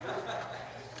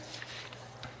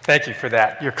Thank you for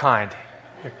that. You're kind.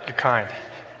 You're kind.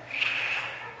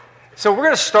 So we're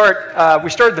going to start, we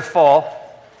started the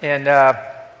fall, and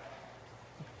I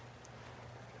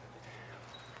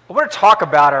want to talk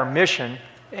about our mission,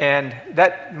 and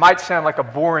that might sound like a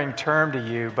boring term to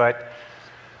you, but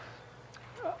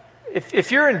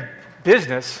if you're in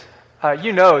business,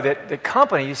 you know that the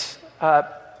companies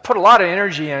put a lot of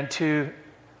energy into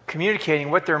communicating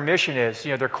what their mission is,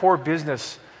 their core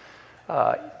business,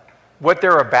 what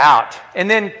they're about, and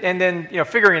then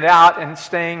figuring it out and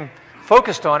staying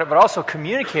focused on it, but also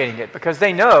communicating it, because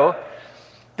they know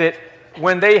that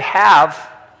when they have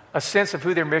a sense of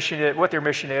who their mission is, what their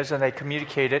mission is, and they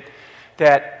communicate it,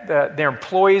 that their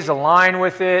employees align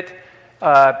with it,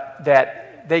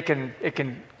 that it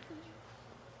can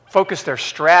focus their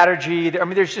strategy. I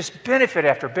mean, there's just benefit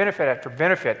after benefit after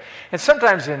benefit. And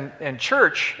sometimes in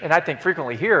church, and I think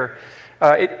frequently here,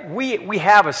 we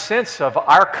have a sense of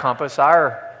our compass,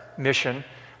 our mission,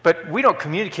 but we don't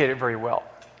communicate it very well.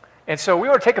 And so we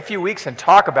want to take a few weeks and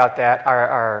talk about that,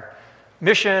 our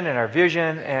mission and our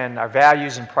vision and our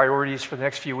values and priorities for the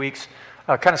next few weeks,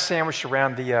 kind of sandwiched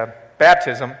around the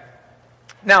baptism.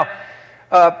 Now,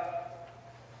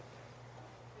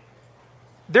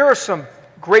 there are some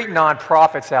great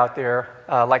nonprofits out there,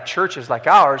 like churches like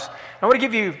ours. I want to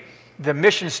give you the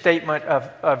mission statement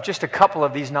of just a couple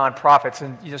of these nonprofits,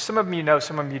 and some of them you know,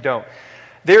 some of them you don't.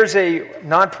 There's a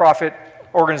nonprofit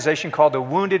organization called the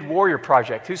Wounded Warrior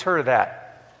Project. Who's heard of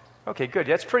that? Okay, good.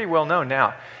 That's pretty well known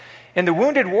now. In the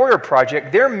Wounded Warrior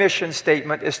Project, their mission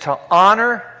statement is to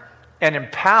honor and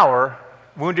empower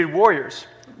wounded warriors.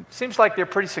 Seems like they're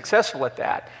pretty successful at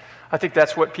that. I think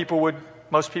that's what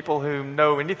most people who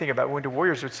know anything about wounded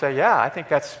warriors would say, yeah, I think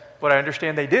that's what I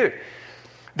understand they do.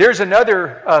 There's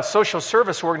another social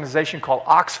service organization called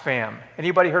Oxfam.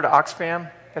 Anybody heard of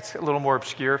Oxfam? That's a little more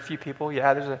obscure. A few people.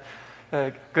 Yeah, there's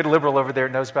a good liberal over there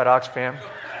that knows about Oxfam.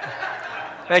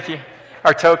 Thank you.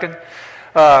 Our token.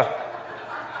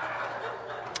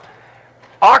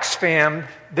 Oxfam,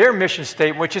 their mission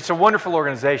statement, which it's a wonderful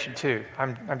organization too.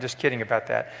 I'm just kidding about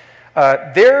that.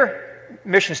 Their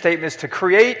mission statement is to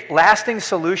create lasting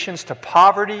solutions to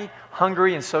poverty, hunger,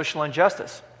 and social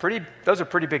injustice. Those are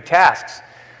pretty big tasks.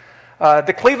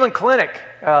 The Cleveland Clinic,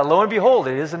 lo and behold,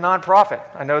 it is a nonprofit.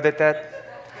 I know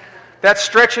that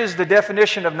stretches the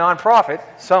definition of nonprofit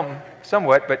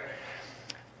somewhat, but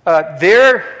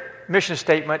their mission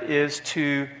statement is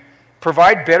to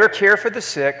provide better care for the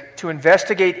sick, to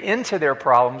investigate into their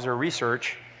problems or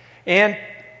research, and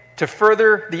to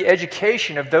further the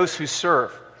education of those who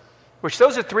serve, which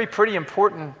those are three pretty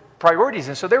important priorities,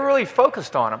 and so they're really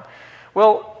focused on them.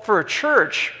 Well, for a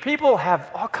church, people have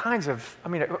all kinds of,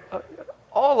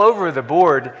 all over the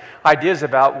board ideas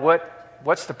about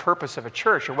what's the purpose of a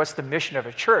church or what's the mission of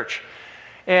a church.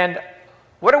 And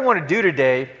what I want to do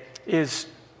today is,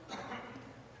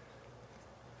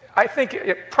 I think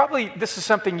this is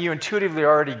something you intuitively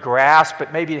already grasp,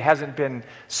 but maybe it hasn't been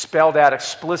spelled out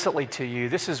explicitly to you.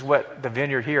 This is what the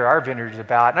Vineyard here, our Vineyard, is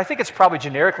about. And I think it's probably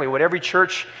generically what every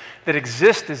church that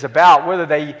exists is about, whether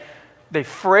they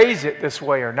phrase it this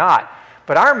way or not.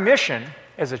 But our mission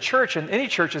as a church, and any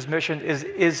church's mission,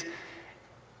 is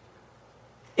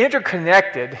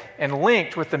interconnected and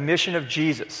linked with the mission of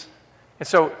Jesus. And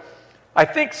so I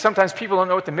think sometimes people don't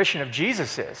know what the mission of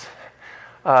Jesus is.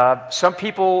 Some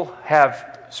people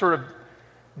have sort of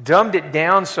dumbed it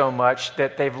down so much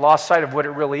that they've lost sight of what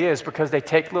it really is, because they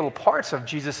take little parts of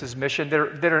Jesus' mission that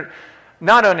are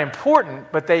not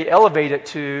unimportant, but they elevate it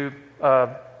to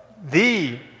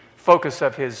the focus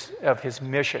of his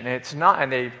mission. And it's not,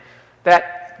 and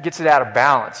that gets it out of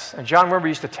balance. And John Wimber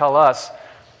used to tell us,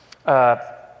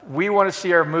 we want to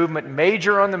see our movement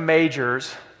major on the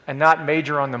majors and not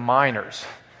major on the minors.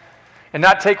 And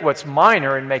not take what's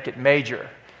minor and make it major.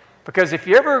 Because if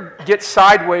you ever get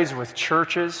sideways with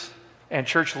churches and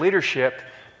church leadership,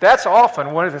 that's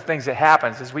often one of the things that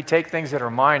happens, is we take things that are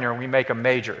minor and we make them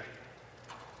major.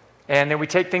 And then we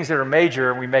take things that are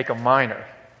major and we make them minor.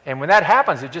 And when that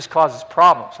happens, it just causes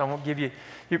problems. I won't give you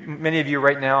many of you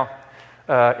right now,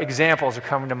 examples are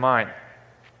coming to mind.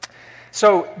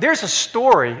 So there's a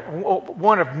story,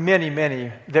 one of many,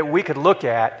 many, that we could look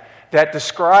at that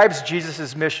describes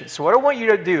Jesus' mission. So what I want you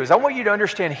to do is I want you to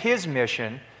understand his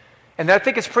mission, and I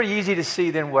think it's pretty easy to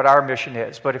see then what our mission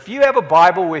is. But if you have a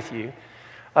Bible with you,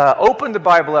 open the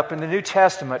Bible up in the New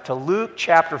Testament to Luke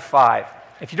chapter 5.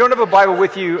 If you don't have a Bible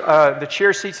with you, the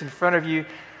chair seats in front of you,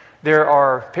 there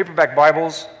are paperback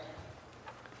Bibles.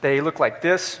 They look like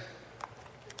this.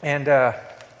 And let's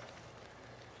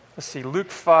see,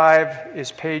 Luke 5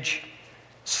 is page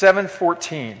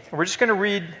 714. And we're just going to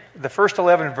read the first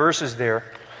 11 verses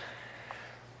there.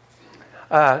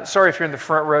 Sorry if you're in the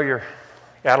front row, you're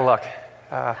out of luck.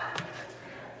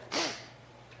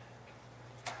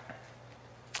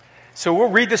 So we'll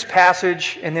read this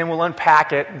passage, and then we'll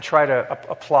unpack it and try to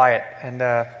apply it.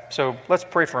 And so let's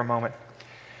pray for a moment.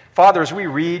 Father, as we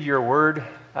read your word,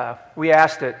 we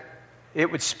ask that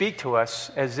it would speak to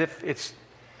us as if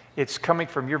it's coming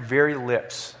from your very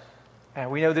lips.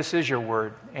 And we know this is your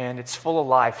word, and it's full of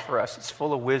life for us. It's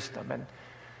full of wisdom,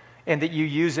 and that you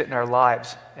use it in our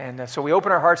lives. And so we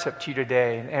open our hearts up to you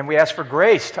today, and we ask for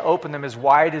grace to open them as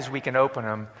wide as we can open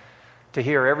them, to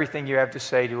hear everything you have to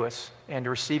say to us and to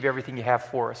receive everything you have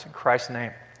for us. In Christ's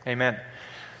name, amen.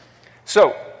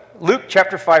 So, Luke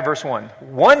chapter 5, verse 1.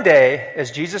 One day,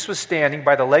 as Jesus was standing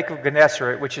by the lake of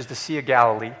Gennesaret, which is the Sea of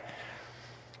Galilee,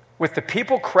 with the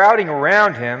people crowding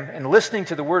around him and listening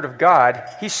to the word of God,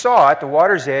 he saw at the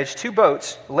water's edge 2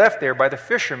 boats left there by the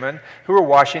fishermen who were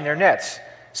washing their nets.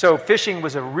 So fishing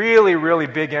was a really, really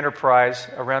big enterprise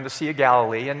around the Sea of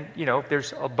Galilee, and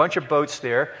there's a bunch of boats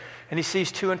there. And he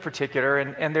sees 2 in particular,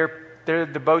 and they're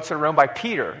the boats that are owned by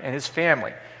Peter and his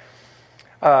family.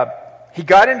 He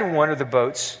got into one of the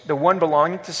boats, the one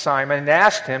belonging to Simon, and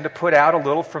asked him to put out a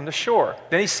little from the shore.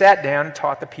 Then he sat down and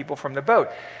taught the people from the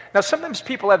boat. Now, sometimes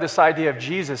people have this idea of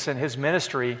Jesus and his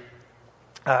ministry,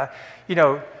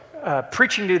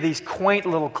 preaching to these quaint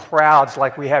little crowds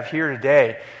like we have here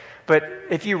today. But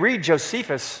if you read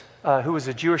Josephus, who was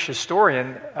a Jewish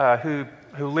historian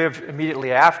who lived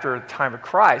immediately after the time of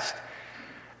Christ,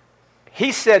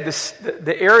 he said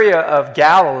the area of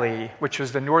Galilee, which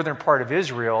was the northern part of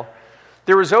Israel,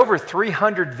 there was over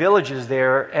 300 villages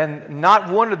there, and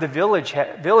not one of the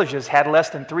villages had less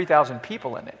than 3,000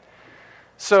 people in it.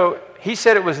 So he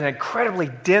said it was an incredibly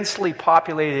densely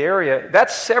populated area.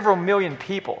 That's several million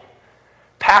people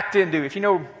packed into, if you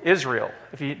know Israel,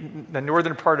 the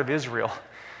northern part of Israel.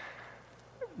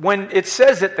 When it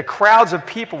says that the crowds of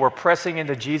people were pressing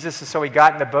into Jesus, and so he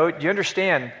got in the boat, you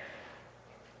understand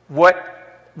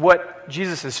what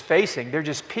Jesus is facing. They're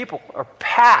just, people are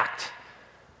packed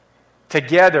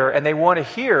together, and they want to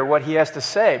hear what he has to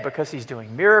say because he's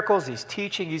doing miracles, he's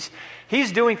teaching,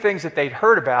 he's doing things that they'd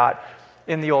heard about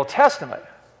in the Old Testament.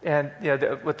 And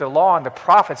what the law and the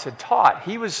prophets had taught,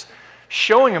 he was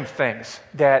showing them things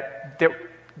that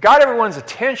got everyone's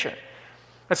attention.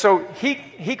 And so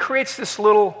he creates this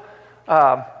little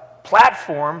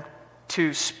platform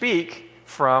to speak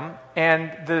from,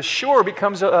 and the shore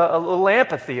becomes a little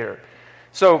amphitheater.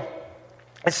 So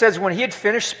it says, when he had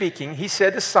finished speaking, he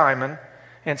said to Simon,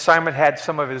 and Simon had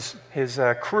some of his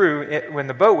crew in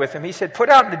the boat with him, he said, "Put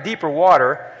out into deeper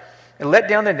water and let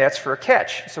down the nets for a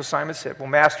catch." So Simon said, "Well,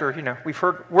 Master, we've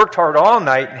worked hard all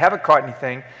night and haven't caught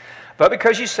anything, but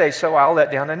because you say so, I'll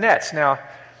let down the nets." Now,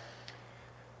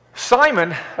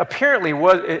 Simon apparently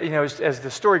was, as the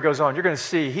story goes on, you're going to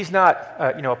see he's not,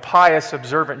 a pious,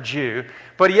 observant Jew,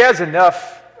 but he has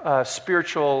enough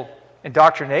spiritual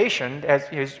indoctrination.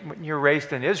 When you're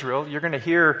raised in Israel, you're going to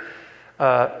hear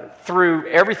through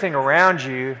everything around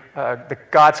you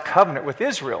God's covenant with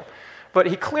Israel. But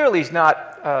he clearly is not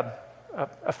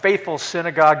a faithful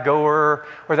synagogue goer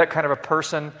or that kind of a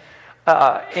person.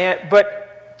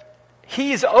 But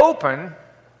he's open,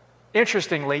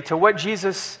 interestingly, to what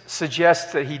Jesus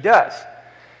suggests that he does.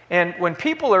 And when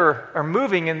people are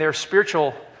moving in their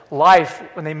spiritual life,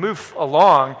 when they move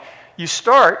along, you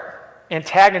start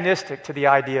antagonistic to the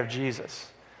idea of Jesus.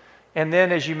 And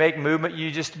then as you make movement, you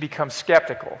just become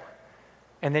skeptical.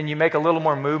 And then you make a little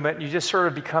more movement, you just sort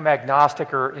of become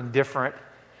agnostic or indifferent.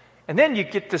 And then you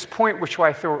get this point, which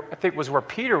I think was where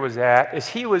Peter was at, is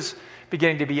he was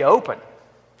beginning to be open.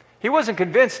 He wasn't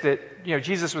convinced that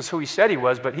Jesus was who he said he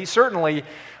was, but he certainly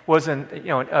was an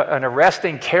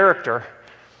arresting character.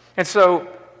 And so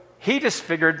he just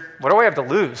figured, what do I have to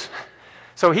lose?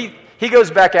 So he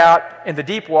goes back out in the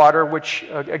deep water, which,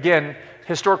 again,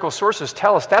 historical sources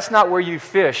tell us that's not where you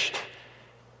fished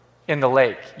in the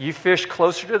lake. You fished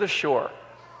closer to the shore.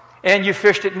 And you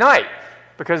fished at night,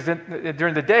 because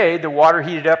during the day, the water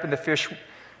heated up and the fish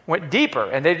went deeper.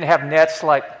 And they didn't have nets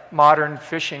like modern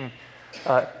fishing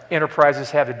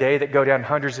enterprises have today that go down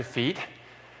hundreds of feet.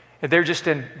 And they're just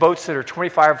in boats that are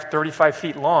 25, 35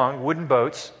 feet long, wooden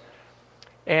boats.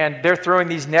 And they're throwing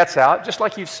these nets out, just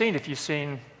like if you've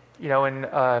seen, in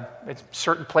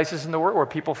certain places in the world where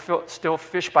people still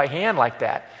fish by hand like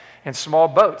that, in small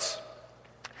boats.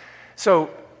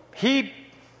 So he's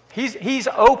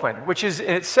open, which is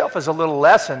in itself is a little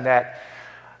lesson that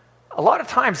a lot of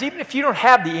times, even if you don't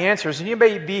have the answers, and you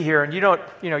may be here and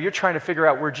you're trying to figure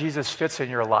out where Jesus fits in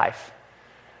your life.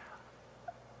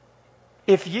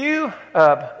 If you,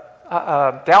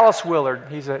 Dallas Willard.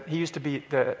 He used to be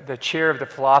the chair of the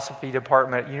philosophy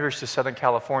department at University of Southern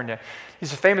California.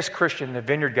 He's a famous Christian, a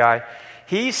Vineyard guy.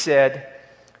 He said,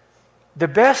 the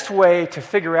best way to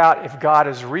figure out if God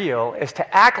is real is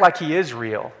to act like he is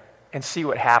real and see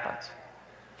what happens.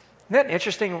 Isn't that an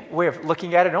interesting way of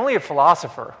looking at it? Only a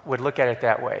philosopher would look at it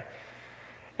that way.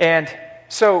 And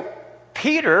so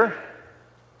Peter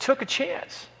took a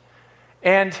chance.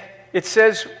 And it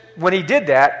says when he did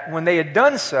that, when they had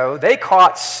done so, they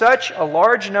caught such a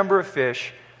large number of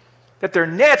fish that their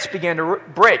nets began to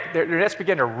break. Their nets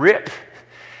began to rip.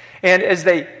 And as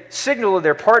they signaled to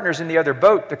their partners in the other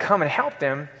boat to come and help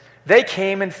them, they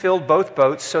came and filled both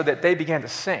boats so that they began to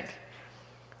sink.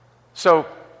 So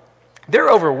they're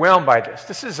overwhelmed by this.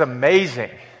 This is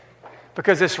amazing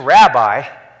because this rabbi,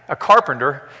 a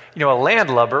carpenter, a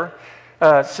landlubber,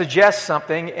 suggests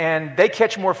something, and they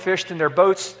catch more fish than their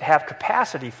boats have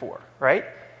capacity for, right?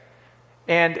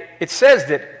 And it says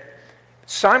that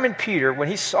Simon Peter, when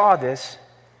he saw this,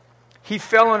 he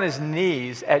fell on his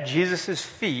knees at Jesus'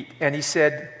 feet, and he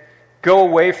said, "Go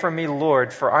away from me,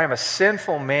 Lord, for I am a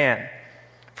sinful man."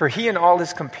 For he and all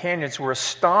his companions were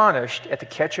astonished at the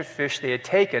catch of fish they had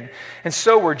taken, and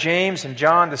so were James and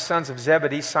John, the sons of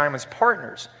Zebedee, Simon's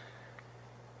partners.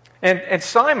 And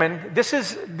Simon, this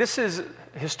is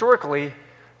historically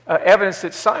evidence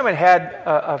that Simon had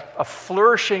a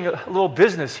flourishing little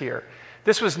business here.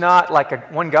 This was not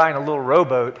like one guy in a little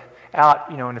rowboat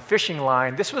out, in a fishing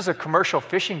line. This was a commercial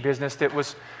fishing business that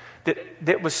was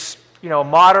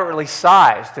moderately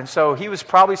sized, and so he was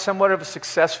probably somewhat of a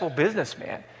successful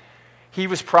businessman. He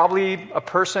was probably a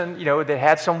person, that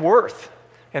had some worth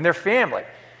in their family.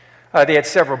 They had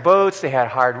several boats. They had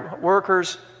hired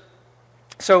workers.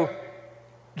 So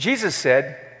Jesus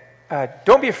said,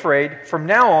 "Don't be afraid. From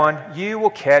now on, you will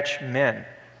catch men."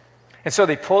 And so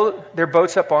they pulled their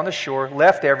boats up on the shore,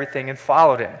 left everything, and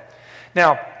followed him.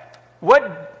 Now,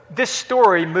 what this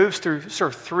story moves through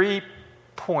sort of 3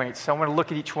 points. I want to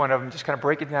look at each one of them, just kind of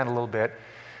break it down a little bit.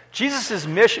 Jesus'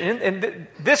 mission, and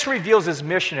this reveals his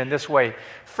mission in this way.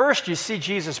 First, you see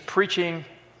Jesus preaching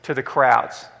to the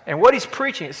crowds. And what he's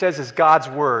preaching, it says, is God's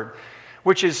word,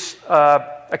 which is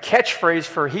a catchphrase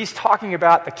for he's talking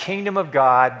about the kingdom of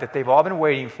God that they've all been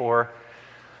waiting for,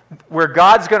 where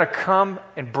God's going to come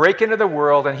and break into the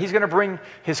world, and he's going to bring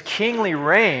his kingly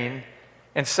reign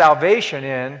and salvation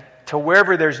in to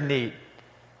wherever there's need.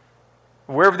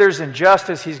 Wherever there's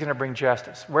injustice, he's going to bring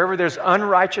justice. Wherever there's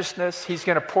unrighteousness, he's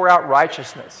going to pour out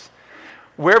righteousness.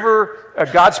 Wherever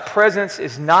God's presence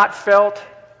is not felt,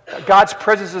 God's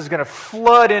presence is going to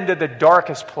flood into the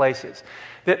darkest places.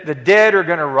 The dead are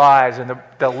going to rise, and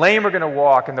the lame are going to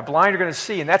walk, and the blind are going to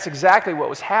see. And that's exactly what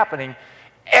was happening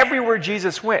everywhere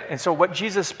Jesus went. And so what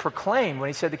Jesus proclaimed when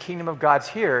he said the kingdom of God's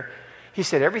here, he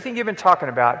said, everything you've been talking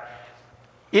about,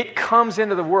 it comes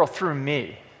into the world through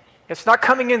me. It's not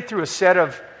coming in through a set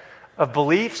of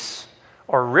beliefs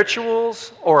or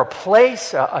rituals or a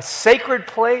place, a sacred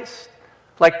place,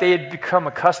 like they had become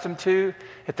accustomed to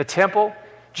at the temple.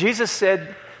 Jesus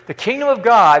said the kingdom of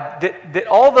God, that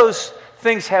all those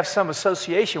things have some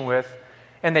association with,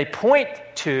 and they point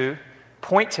to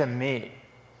me.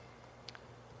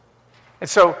 And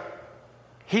so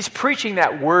he's preaching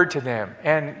that word to them.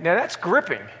 And now that's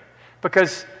gripping,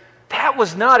 because that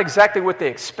was not exactly what they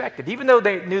expected. Even though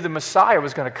they knew the Messiah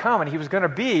was going to come and he was going to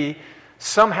be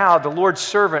somehow the Lord's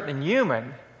servant and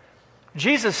human,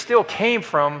 Jesus still came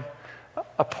from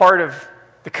a part of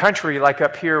the country like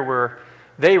up here where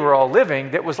they were all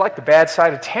living that was like the bad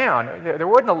side of town. There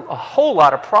wasn't a whole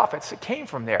lot of prophets that came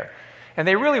from there. And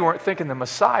they really weren't thinking the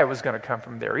Messiah was going to come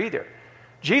from there either.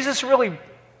 Jesus really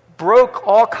broke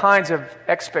all kinds of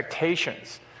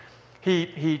expectations.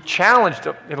 He challenged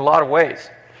them in a lot of ways.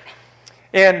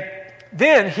 And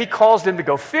then he calls them to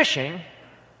go fishing.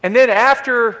 And then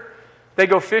after they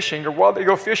go fishing, or while they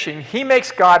go fishing, he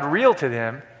makes God real to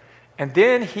them. And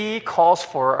then he calls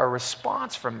for a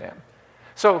response from them.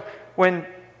 So when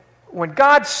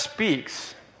God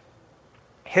speaks,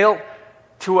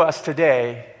 to us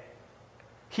today,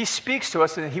 he speaks to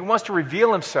us and he wants to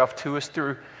reveal himself to us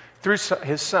through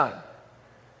his Son.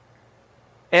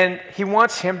 And he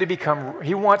wants to become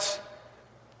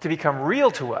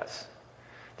real to us.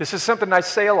 This is something I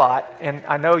say a lot, and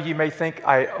I know you may think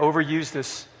I overuse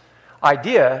this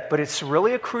idea, but it's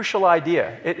really a crucial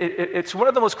idea. It's one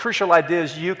of the most crucial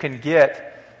ideas you can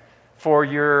get for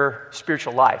your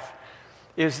spiritual life.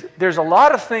 There's a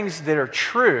lot of things that are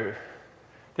true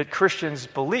that Christians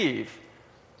believe,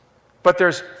 but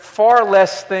there's far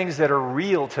less things that are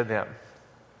real to them.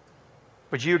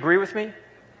 Would you agree with me?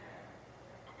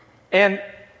 And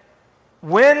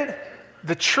when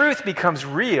the truth becomes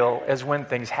real as when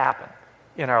things happen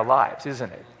in our lives,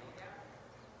 isn't it?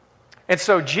 And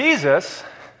so Jesus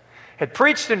had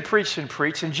preached and preached and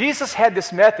preached, and Jesus had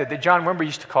this method that John Wimber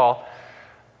used to call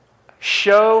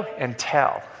show and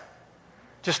tell.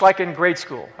 Just like in grade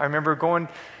school. I remember going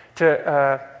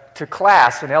to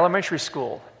class in elementary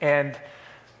school, and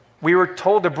we were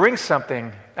told to bring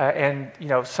something,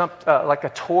 like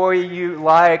a toy you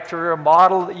liked or a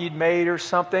model that you'd made or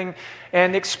something,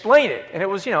 and explain it. And it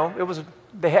was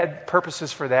they had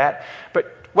purposes for that.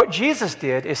 But what Jesus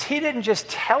did is he didn't just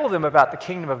tell them about the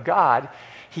kingdom of God,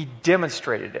 he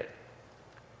demonstrated it.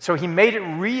 So he made it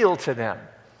real to them.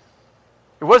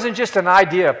 It wasn't just an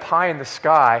idea, a pie in the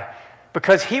sky,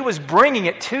 because he was bringing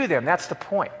it to them. That's the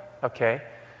point, okay?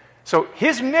 So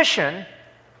his mission,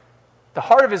 the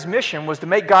heart of his mission was to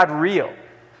make God real,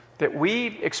 that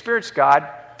we experience God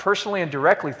personally and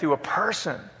directly through a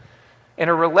person, in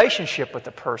a relationship with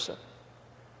a person.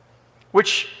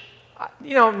 Which,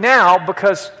 now,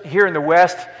 because here in the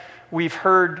West, we've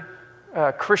heard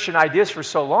Christian ideas for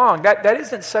so long, that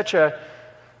isn't such a,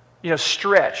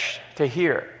 stretch to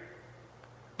hear.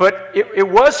 But it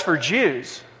was for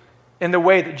Jews in the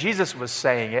way that Jesus was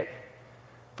saying it.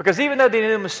 Because even though they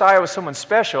knew the Messiah was someone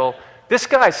special, this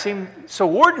guy seemed so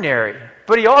ordinary,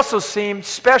 but he also seemed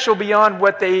special beyond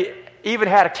what they even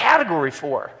had a category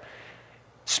for.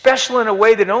 Special in a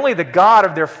way that only the God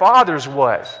of their fathers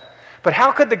was. But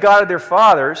how could the God of their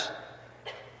fathers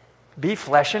be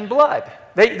flesh and blood?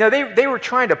 They were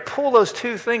trying to pull those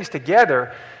two things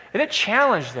together, and it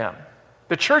challenged them.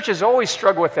 The church has always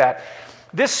struggled with that.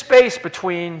 This space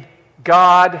between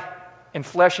God and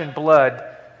flesh and blood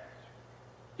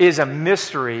is a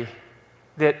mystery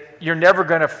that you're never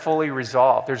going to fully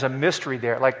resolve. There's a mystery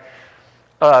there. Like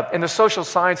in the social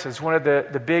sciences, one of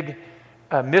the big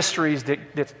mysteries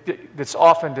that's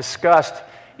often discussed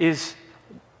is,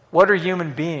 what are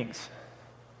human beings?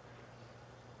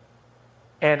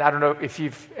 And I don't know if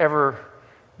you've ever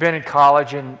been in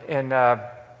college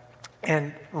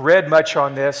and read much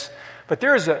on this, but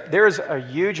there's a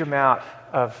huge amount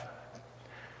of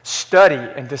study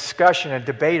and discussion and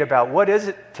debate about what is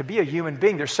it to be a human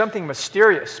being. There's something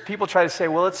mysterious. People try to say,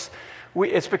 well,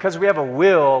 it's because we have a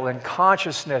will and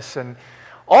consciousness and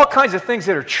all kinds of things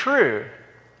that are true,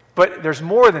 but there's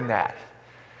more than that.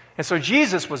 And so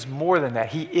Jesus was more than that.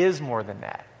 He is more than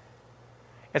that.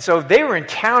 And so they were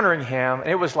encountering him, and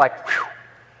it was like, whew,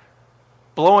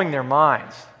 blowing their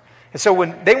minds. And so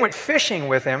when they went fishing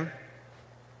with him,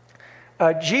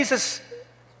 Jesus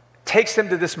takes them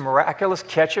to this miraculous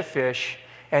catch of fish,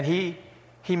 and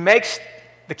he makes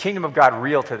the kingdom of God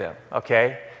real to them,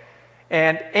 okay?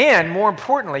 And more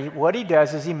importantly, what he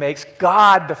does is he makes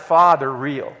God the Father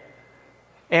real.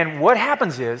 And what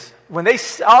happens is, when they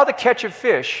saw the catch of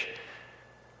fish,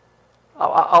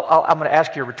 I'm going to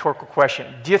ask you a rhetorical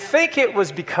question. Do you think it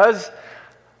was because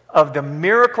of the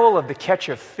miracle of the catch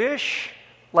of fish,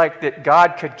 like that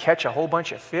God could catch a whole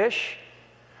bunch of fish?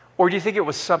 Or do you think it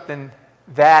was something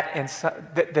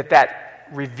that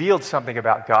revealed something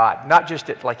about God? Not just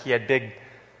that like he had big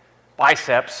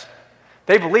biceps.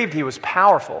 They believed he was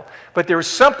powerful. But there was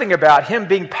something about him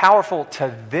being powerful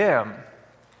to them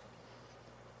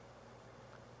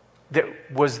that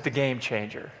was the game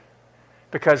changer.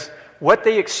 Because what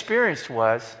they experienced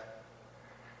was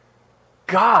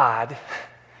God,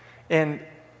 and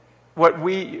what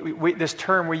we this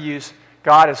term we use,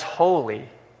 God is holy.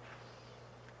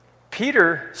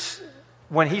 Peter,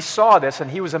 when he saw this,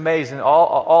 and he was amazed, and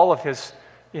all of his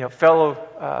fellow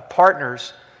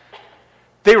partners,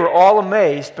 they were all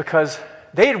amazed because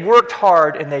they had worked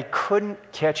hard and they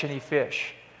couldn't catch any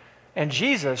fish. And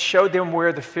Jesus showed them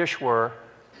where the fish were,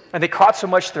 and they caught so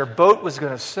much their boat was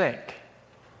going to sink.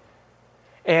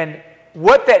 And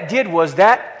what that did was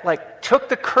that like took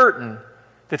the curtain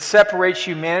that separates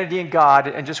humanity and God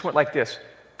and just went like this.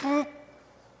 Boop.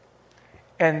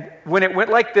 And when it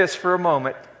went like this for a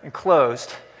moment and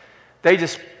closed, they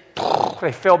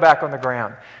fell back on the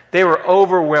ground. They were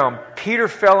overwhelmed. Peter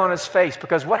fell on his face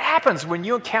because what happens when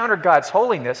you encounter God's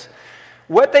holiness,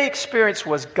 what they experienced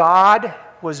was God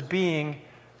was being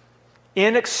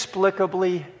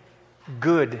inexplicably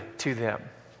good to them.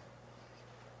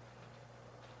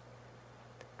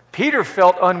 Peter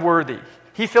felt unworthy.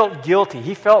 He felt guilty.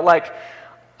 He felt like,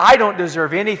 I don't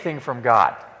deserve anything from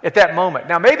God at that moment.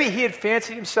 Now, maybe he had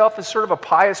fancied himself as sort of a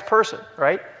pious person,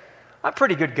 right? I'm a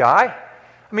pretty good guy.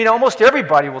 I mean, almost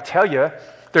everybody will tell you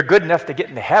they're good enough to get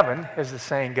into heaven, as the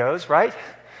saying goes, right?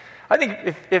 I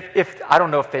think if I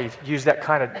don't know if they used that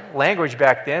kind of language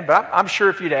back then, but I'm sure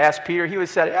if you'd asked Peter, he would have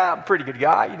said, yeah, I'm a pretty good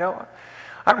guy,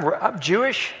 I'm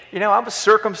Jewish, I'm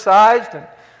circumcised,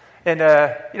 And,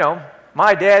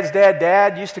 my dad's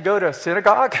dad used to go to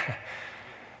synagogue.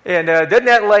 And doesn't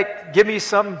that give me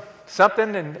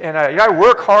something? And I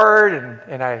work hard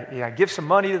and I give some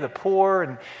money to the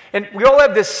poor. And we all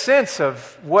have this sense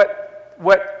of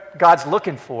what God's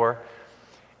looking for.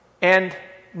 And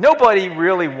nobody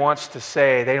really wants to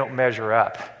say they don't measure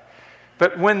up.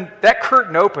 But when that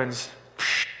curtain opens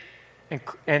and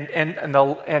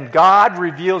God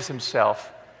reveals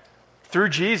himself through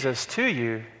Jesus to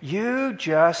you, you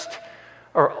just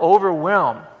are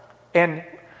overwhelmed. And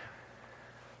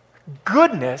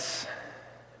goodness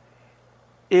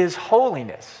is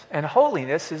holiness, and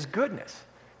holiness is goodness.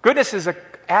 Goodness is an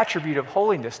attribute of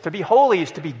holiness. To be holy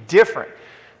is to be different.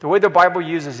 The way the Bible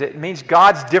uses it, it means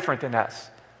God's different than us.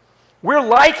 We're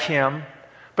like him,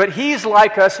 but he's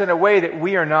like us in a way that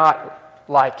we are not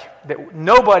like, that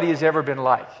nobody has ever been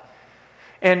like.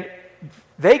 And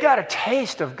they got a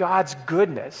taste of God's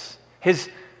goodness, his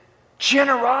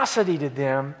generosity to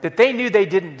them that they knew they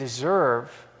didn't deserve.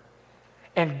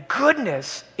 And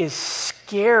goodness is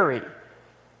scary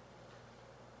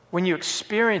when you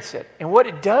experience it. And what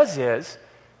it does is,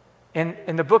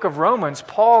 in the book of Romans,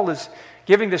 Paul is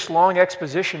giving this long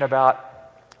exposition about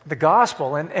the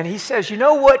gospel. And he says, you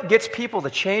know what gets people to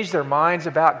change their minds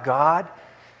about God?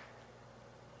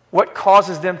 What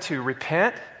causes them to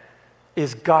repent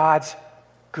is God's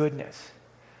goodness.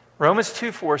 Romans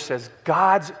 2:4 says,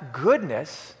 God's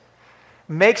goodness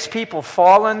makes people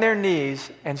fall on their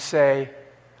knees and say,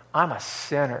 I'm a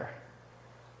sinner.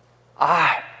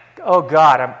 Oh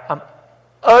God, I'm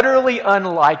utterly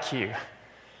unlike you.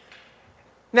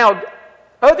 Now,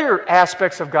 other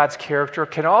aspects of God's character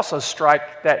can also have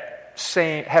that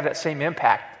same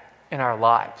impact in our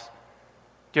lives.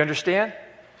 Do you understand?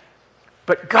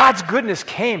 But God's goodness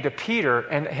came to Peter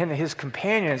and his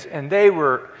companions, and they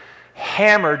were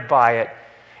hammered by it.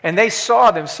 And they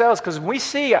saw themselves, because when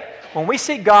we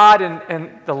see God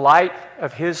in the light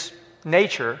of his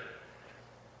nature,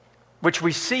 which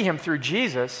we see him through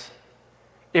Jesus,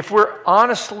 if we're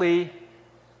honestly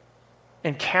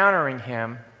encountering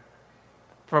him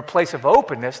from a place of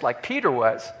openness like Peter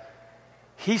was,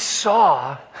 he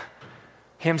saw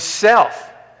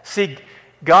himself. See,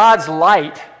 God's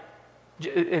light,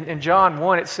 in John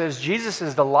 1 it says, Jesus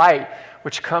is the light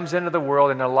which comes into the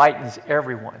world and enlightens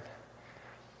everyone.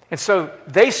 And so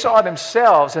they saw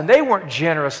themselves, and they weren't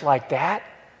generous like that.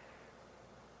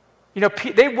 You know,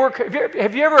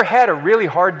 have you ever had a really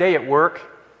hard day at work?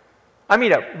 I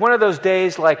mean, one of those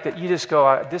days like that you just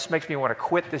go, this makes me want to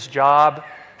quit this job.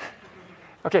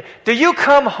 Okay, do you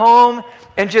come home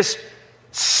and just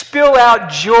spill out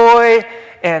joy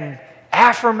and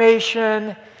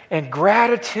affirmation and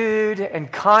gratitude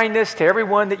and kindness to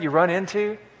everyone that you run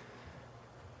into?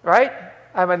 Right?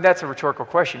 I mean, that's a rhetorical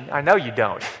question. I know you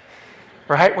don't.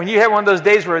 Right? When you have one of those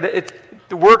days where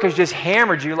the work has just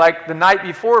hammered you like the night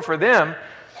before for them,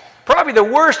 probably the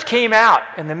worst came out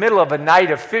in the middle of a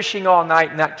night of fishing all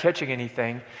night, not catching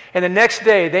anything. And the next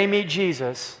day they meet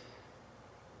Jesus.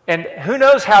 And who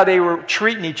knows how they were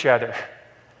treating each other?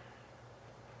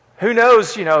 Who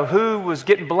knows, who was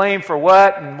getting blamed for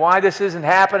what and why this isn't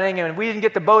happening, and we didn't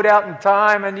get the boat out in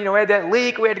time, and, we had that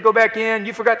leak, we had to go back in,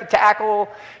 you forgot the tackle,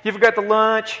 you forgot the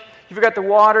lunch, you forgot the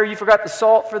water, you forgot the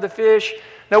salt for the fish.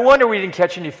 No wonder we didn't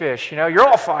catch any fish, you're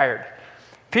all fired.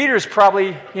 Peter's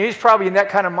probably, he's probably in that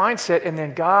kind of mindset, and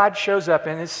then God shows up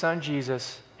in his son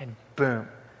Jesus, and boom.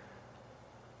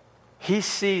 He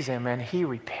sees him, and he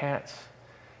repents.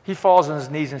 He falls on his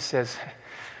knees and says,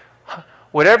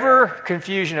 whatever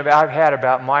confusion I've had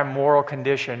about my moral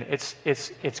condition,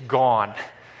 it's gone.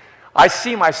 I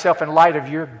see myself in light of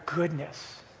your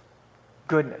goodness.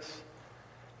 Goodness.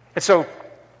 And so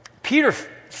Peter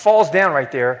falls down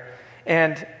right there,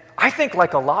 and I think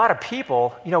like a lot of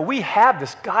people, we have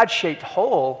this God-shaped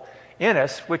hole in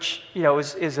us, which,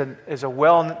 is a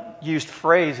well-used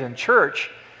phrase in church.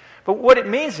 But what it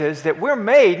means is that we're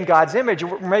made in God's image,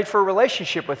 and we're made for a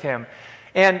relationship with him.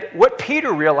 And what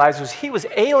Peter realized was he was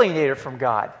alienated from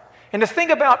God. And the thing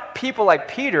about people like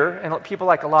Peter and people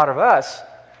like a lot of us,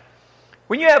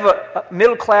 when you have a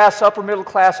middle class,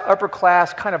 upper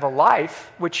class kind of a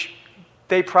life, which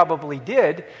they probably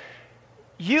did,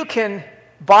 you can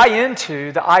buy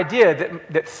into the idea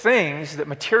that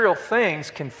material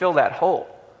things can fill that hole.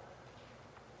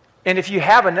 And if you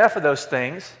have enough of those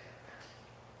things,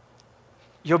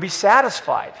 you'll be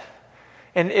satisfied.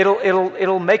 And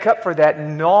it'll make up for that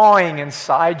gnawing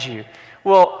inside you.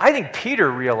 Well, I think Peter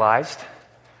realized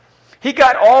he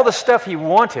got all the stuff he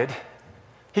wanted,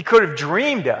 he could have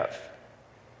dreamed of.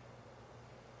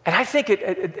 And I think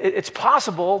it's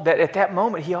possible that at that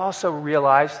moment he also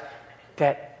realized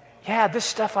that yeah, this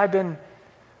stuff I've been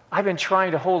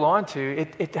trying to hold on to,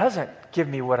 it doesn't give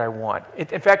me what I want.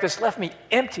 In fact, it's left me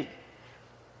empty.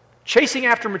 Chasing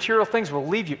after material things will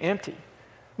leave you empty.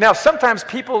 Now, sometimes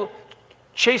people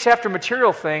chase after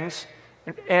material things,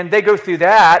 and they go through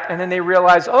that, and then they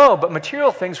realize, oh, but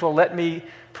material things will let me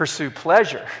pursue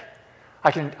pleasure.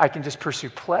 I can just pursue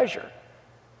pleasure.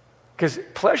 Because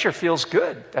pleasure feels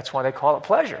good. That's why they call it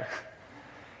pleasure.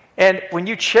 And when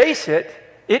you chase it,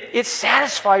 it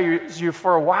satisfies you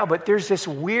for a while, but there's this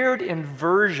weird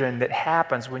inversion that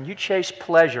happens when you chase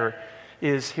pleasure.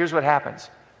 Here's what happens.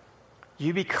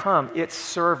 You become its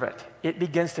servant. It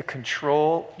begins to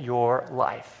control your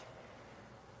life.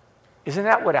 Isn't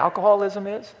that what alcoholism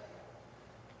is?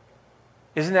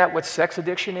 Isn't that what sex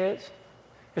addiction is?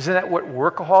 Isn't that what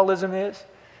workaholism is?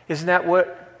 Isn't that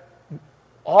what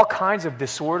all kinds of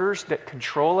disorders that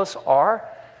control us are?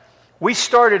 We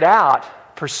started out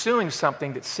pursuing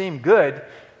something that seemed good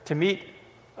to meet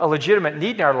a legitimate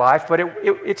need in our life, but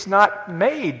it's not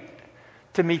made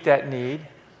to meet that need.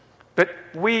 But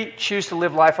we choose to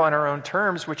live life on our own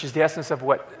terms, which is the essence of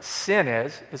what sin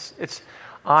is. It's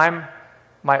I'm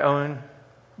my own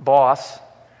boss.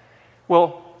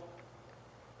 Well,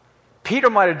 Peter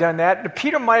might have done that.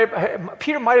 Peter might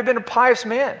have been a pious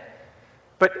man.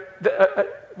 But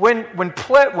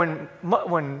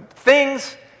when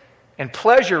things and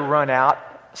pleasure run out,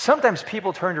 sometimes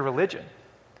people turn to religion.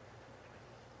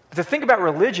 But the thing about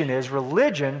religion is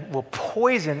religion will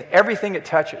poison everything it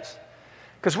touches.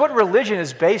 Because what religion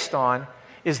is based on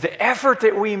is the effort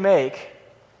that we make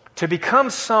to become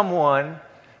someone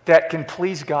that can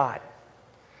please God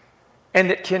and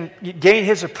that can gain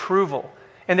His approval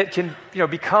and that can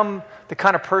become the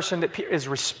kind of person that is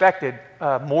respected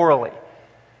morally.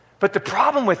 But the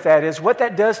problem with that is what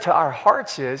that does to our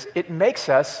hearts is it makes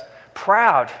us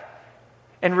proud.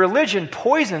 And religion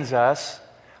poisons us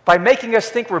by making us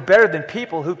think we're better than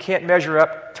people who can't measure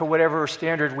up to whatever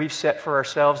standard we've set for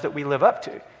ourselves that we live up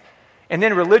to. And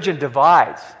then religion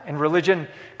divides, and religion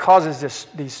causes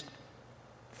these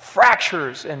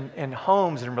fractures in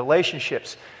homes and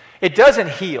relationships. It doesn't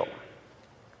heal.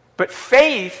 But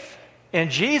faith in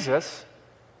Jesus,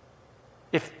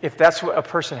 if that's what a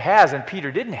person has, and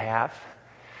Peter didn't have,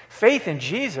 faith in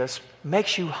Jesus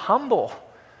makes you humble.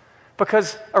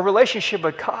 Because a relationship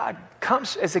with God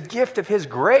comes as a gift of His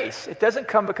grace. It doesn't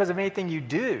come because of anything you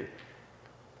do.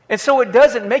 And so it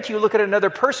doesn't make you look at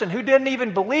another person who didn't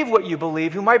even believe what you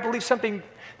believe, who might believe something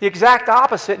the exact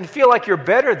opposite and feel like you're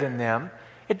better than them.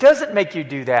 It doesn't make you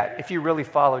do that if you really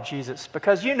follow Jesus,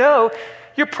 because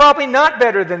you're probably not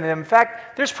better than them. In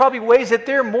fact, there's probably ways that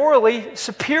they're morally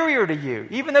superior to you.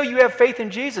 Even though you have faith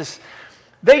in Jesus,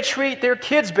 they treat their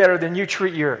kids better than you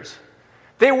treat yours.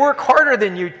 They work harder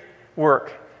than you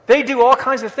work. They do all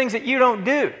kinds of things that you don't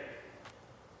do.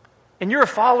 And you're a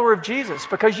follower of Jesus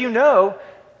because you know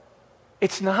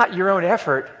it's not your own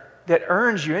effort that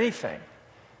earns you anything.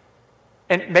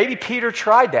 And maybe Peter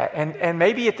tried that. And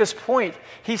maybe at this point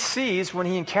he sees when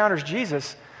he encounters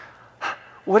Jesus,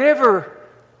 whatever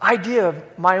idea of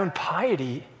my own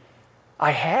piety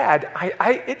I had,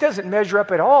 it doesn't measure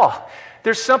up at all.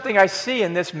 There's something I see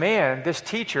in this man, this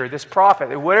teacher, this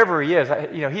prophet, whatever he is. I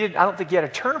don't think he had a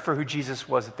term for who Jesus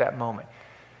was at that moment.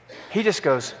 He just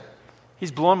goes,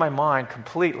 he's blown my mind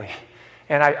completely.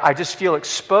 And I just feel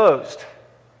exposed.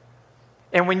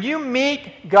 And when you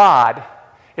meet God,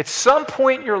 at some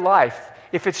point in your life,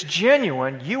 if it's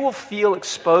genuine, you will feel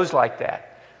exposed like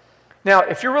that. Now,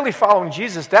 if you're really following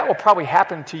Jesus, that will probably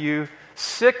happen to you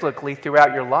cyclically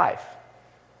throughout your life.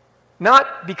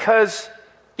 Not because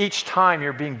each time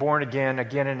you're being born again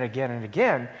and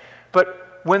again,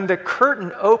 but when the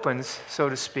curtain opens, so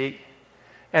to speak,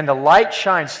 and the light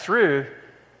shines through,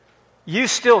 you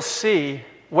still see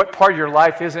what part of your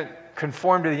life isn't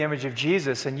conformed to the image of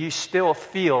Jesus, and you still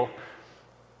feel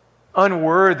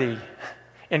unworthy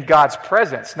in God's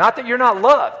presence. Not that you're not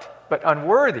loved, but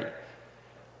unworthy.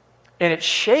 And it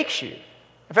shakes you.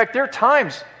 In fact, there are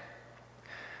times,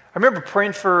 I remember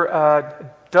praying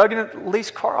for Doug and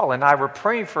Elise Carl and I were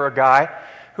praying for a guy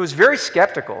who was very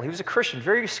skeptical. He was a Christian,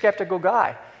 very skeptical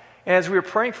guy. And as we were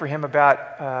praying for him about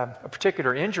a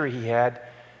particular injury he had,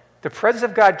 the presence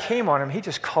of God came on him. He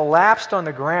just collapsed on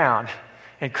the ground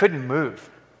and couldn't move.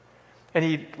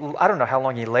 And I don't know how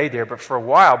long he lay there, but for a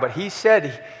while. But he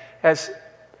said, as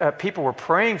people were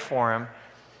praying for him,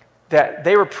 that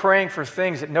they were praying for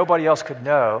things that nobody else could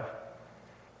know.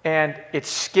 And it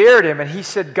scared him. And he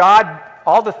said, God,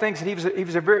 all the things that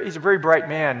he's a very bright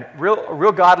man, a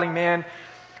real godly man,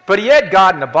 but he had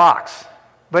God in a box.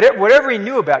 But whatever he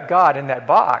knew about God in that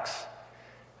box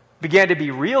began to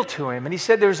be real to him. And he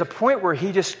said there was a point where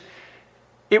he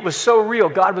it was so real,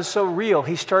 God was so real,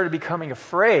 he started becoming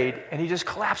afraid, and he just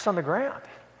collapsed on the ground.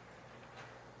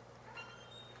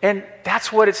 And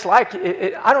that's what it's like.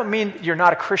 I don't mean you're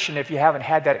not a Christian if you haven't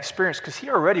had that experience, because he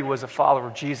already was a follower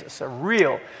of Jesus, a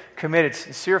real, committed,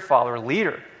 sincere follower,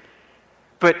 leader.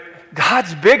 But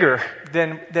God's bigger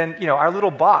than our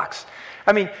little box.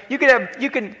 I mean, you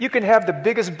can have the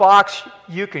biggest box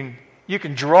you can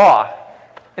draw,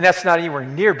 and that's not anywhere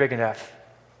near big enough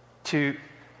to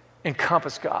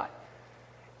encompass God.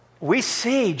 We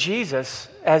see Jesus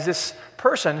as this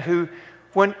person who,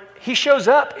 when he shows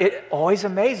up, it always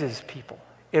amazes people.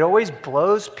 It always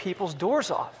blows people's doors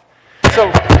off.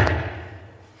 So,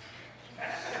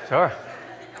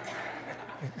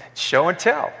 show and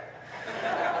tell.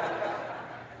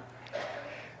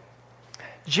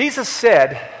 Jesus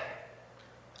said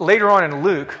later on in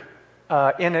Luke,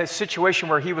 in a situation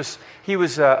where he was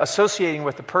associating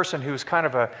with a person who was kind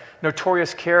of a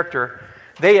notorious character,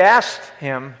 they asked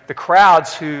him, the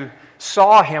crowds who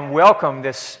saw him welcome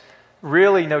this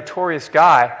really notorious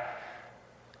guy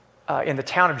in the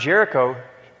town of Jericho,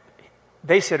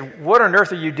 they said, "What on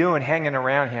earth are you doing hanging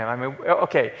around him? I mean,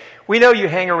 okay, we know you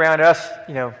hang around us,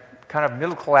 kind of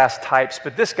middle-class types,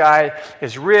 but this guy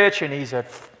is rich, and he's a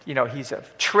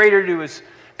traitor to his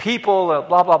people,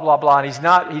 blah, blah, blah, blah, and he's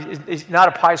not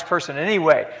a pious person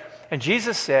anyway." And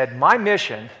Jesus said, "My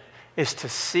mission is to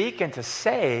seek and to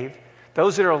save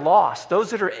those that are lost,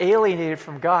 those that are alienated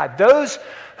from God, those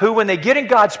who, when they get in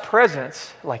God's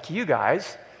presence, like you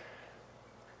guys,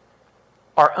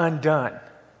 are undone.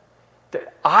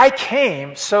 I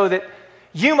came so that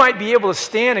you might be able to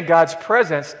stand in God's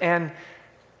presence and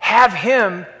have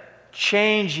Him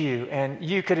change you, and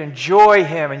you could enjoy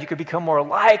Him, and you could become more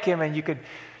like Him, and you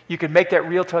could make that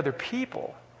real to other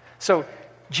people." So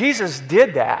Jesus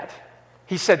did that.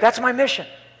 He said, "That's my mission.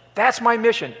 That's my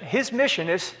mission." His mission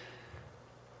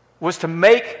was to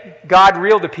make God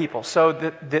real to people, so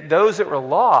that those that were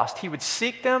lost, He would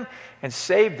seek them and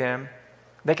save them.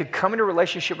 They could come into a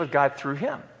relationship with God through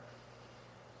Him.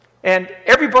 And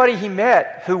everybody He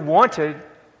met who wanted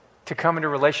to come into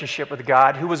a relationship with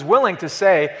God, who was willing to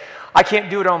say, "I can't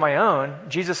do it on my own.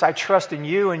 Jesus, I trust in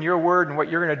you and your word and what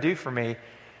you're going to do for me."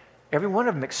 Every one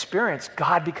of them experienced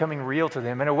God becoming real to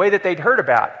them in a way that they'd heard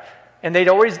about. And they'd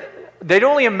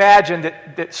only imagined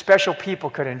that special people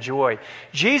could enjoy.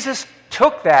 Jesus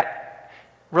took that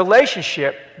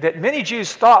relationship that many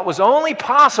Jews thought was only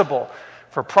possible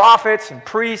for prophets and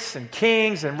priests and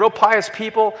kings and real pious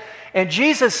people, and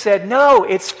Jesus said, "No,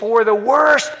 it's for the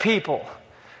worst people.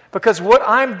 Because what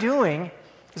I'm doing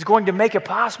is going to make it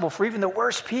possible for even the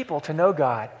worst people to know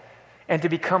God and to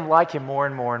become like Him more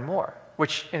and more and more,"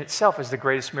 which in itself is the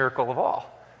greatest miracle of all.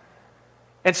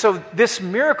 And so this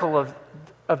miracle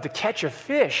of the catch of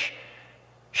fish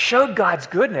showed God's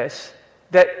goodness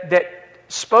that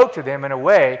spoke to them in a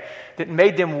way that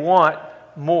made them want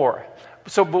more.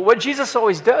 But what Jesus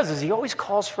always does is He always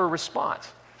calls for a response.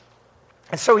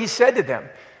 And so He said to them,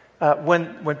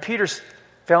 when Peter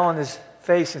fell on his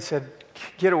face and said,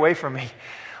 "Get away from me,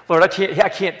 Lord, I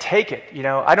can't take it.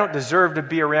 I don't deserve to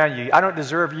be around you. I don't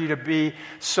deserve you to be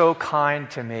so kind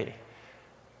to me."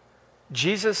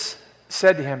 Jesus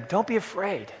said to him, "Don't be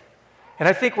afraid." And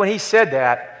I think when He said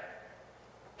that,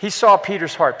 He saw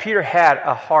Peter's heart. Peter had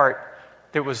a heart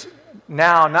that was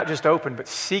now not just open, but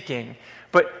seeking,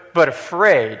 but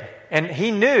afraid. And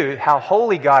he knew how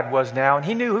holy God was now, and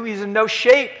he knew He was in no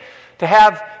shape to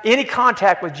have any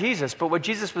contact with Jesus. But what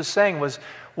Jesus was saying was,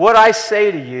 what I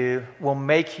say to you will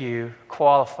make you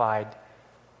qualified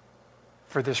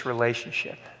for this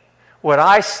relationship. What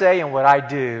I say and what I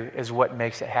do is what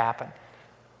makes it happen.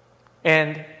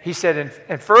 And He said,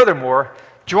 and furthermore,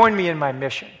 join me in my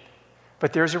mission.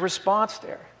 But there's a response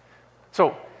there.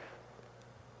 So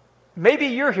maybe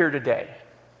you're here today,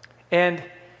 and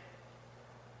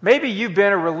maybe you've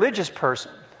been a religious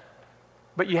person,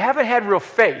 but you haven't had real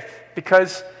faith,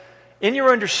 because in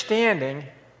your understanding,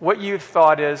 what you've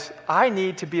thought is, I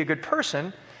need to be a good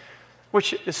person,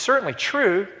 which is certainly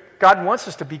true. God wants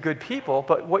us to be good people,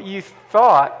 but what you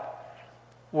thought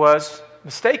was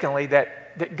mistakenly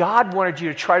that God wanted you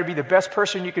to try to be the best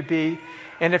person you could be,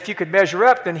 and if you could measure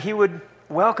up, then He would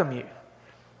welcome you.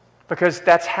 Because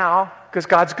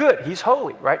God's good. He's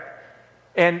holy, right?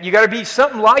 And you got to be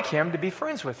something like Him to be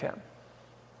friends with Him.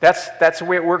 That's the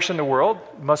way it works in the world.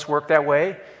 It must work that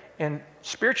way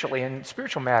spiritually, in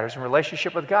spiritual matters, in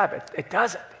relationship with God. But it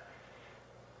doesn't.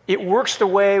 It works the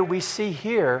way we see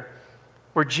here,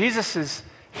 where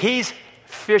He's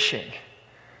fishing.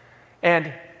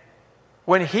 And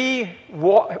when He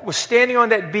was standing on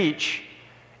that beach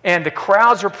and the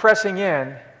crowds were pressing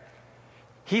in,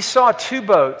 He saw two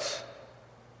boats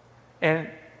And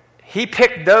he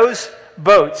picked those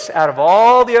boats out of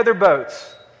all the other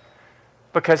boats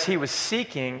because he was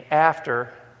seeking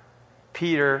after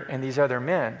Peter and these other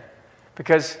men,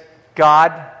 because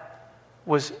God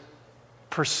was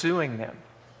pursuing them.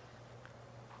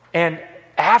 And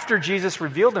after Jesus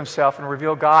revealed himself and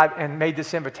revealed God and made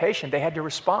this invitation, they had to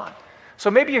respond.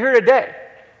 So maybe you're here today,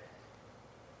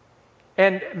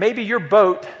 and maybe your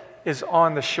boat is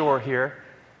on the shore here,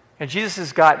 and Jesus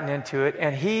has gotten into it,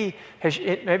 and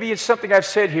maybe it's something I've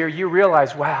said here, you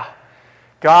realize, wow,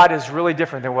 God is really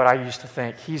different than what I used to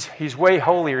think. He's way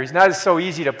holier. He's not so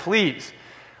easy to please.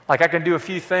 Like I can do a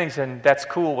few things, and that's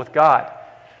cool with God.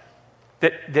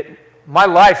 That my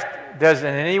life doesn't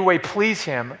in any way please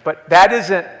him, but that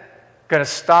isn't going to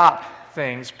stop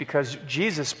things because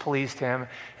Jesus pleased him. And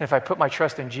if I put my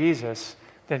trust in Jesus,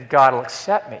 then God will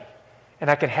accept me. And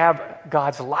I can have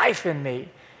God's life in me.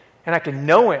 And I can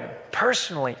know him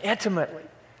personally, intimately.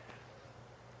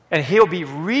 And he'll be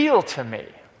real to me.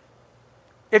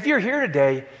 If you're here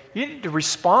today, you need to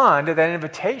respond to that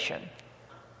invitation.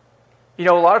 You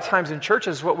know, a lot of times in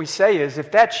churches, what we say is,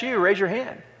 if that's you, raise your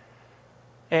hand.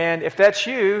 And if that's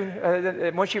you,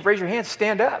 once you've raised your hand,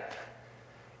 stand up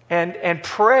and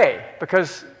pray.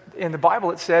 Because in the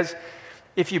Bible it says,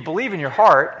 if you believe in your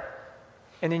heart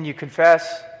and then you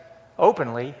confess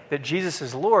openly that Jesus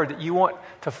is Lord, that you want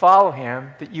to follow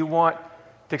him, that you want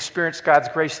to experience God's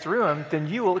grace through him, then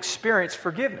you will experience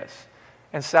forgiveness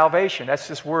and salvation. That's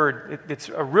this word. It's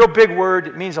a real big word.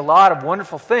 It means a lot of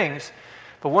wonderful things.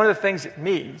 But one of the things it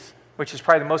means, which is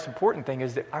probably the most important thing,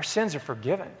 is that our sins are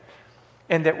forgiven.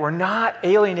 And that we're not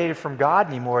alienated from God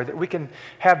anymore, that we can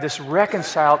have this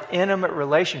reconciled, intimate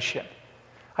relationship.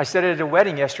 I said it at a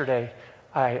wedding yesterday.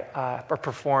 I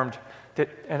performed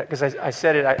that, because I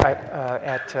said it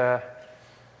at,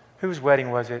 whose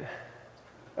wedding was it?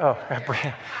 Oh,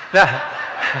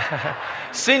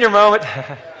 senior moment.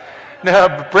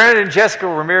 No, Brandon and Jessica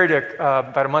were married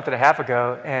about a month and a half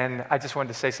ago, and I just wanted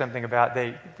to say something about,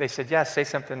 they said, yeah, say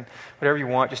something, whatever you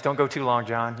want, just don't go too long,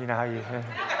 John. You know how you...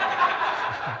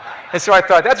 And so I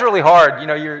thought, that's really hard. You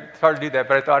know, it's hard to do that.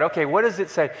 But I thought, okay, what does it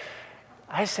say?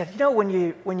 I said, you know, when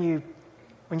you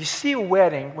see a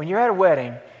wedding, when you're at a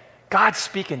wedding, God's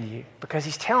speaking to you because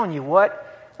he's telling you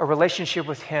what a relationship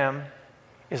with him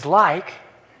is like,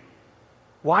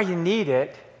 why you need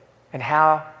it, and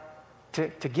how to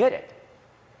get it.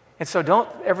 And so don't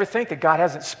ever think that God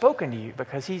hasn't spoken to you,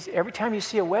 because every time you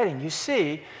see a wedding, you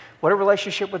see what a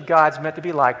relationship with God's meant to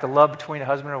be like, the love between a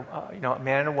husband, a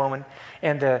man and a woman,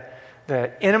 and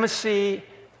the intimacy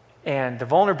and the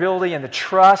vulnerability and the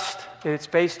trust that it's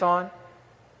based on.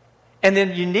 And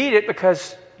then you need it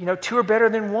because, two are better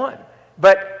than one.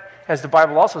 But as the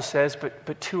Bible also says,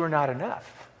 but two are not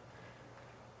enough.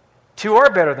 Two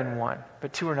are better than one,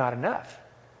 but two are not enough.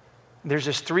 There's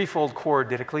this threefold cord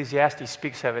that Ecclesiastes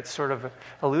speaks of. It's sort of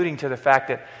alluding to the fact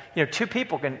that two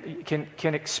people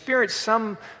can experience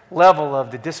some level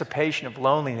of the dissipation of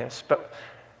loneliness, but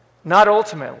not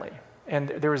ultimately. And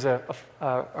there was a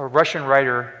Russian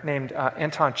writer named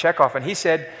Anton Chekhov, and he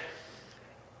said,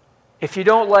 if you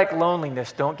don't like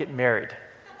loneliness, don't get married.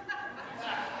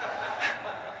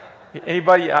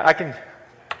 Anybody? I can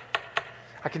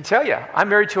tell you, I'm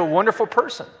married to a wonderful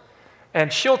person.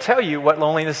 And she'll tell you what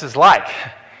loneliness is like.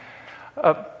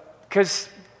 Because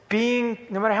no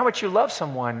matter how much you love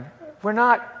someone,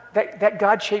 that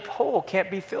God-shaped hole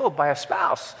can't be filled by a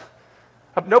spouse.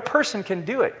 No person can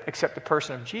do it except the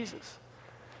person of Jesus.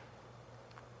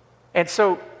 And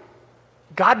so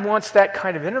God wants that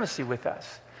kind of intimacy with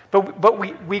us. But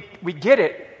we get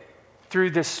it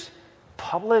through this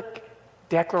public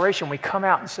declaration. We come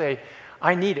out and say,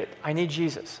 I need it. I need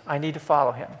Jesus. I need to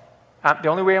follow him. The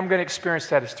only way I'm going to experience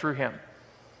that is through him.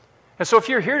 And so if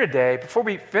you're here today, before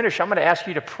we finish, I'm going to ask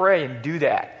you to pray and do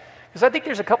that. Because I think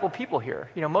there's a couple of people here.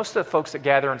 Most of the folks that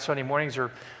gather on Sunday mornings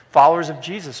are followers of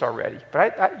Jesus already.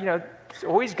 But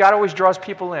God always draws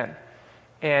people in.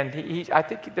 And I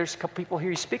think there's a couple people here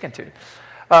he's speaking to.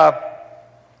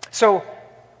 So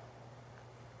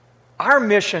our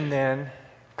mission then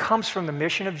comes from the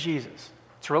mission of Jesus.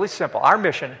 It's really simple. Our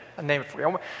mission, I'll name it for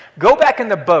you. Go back in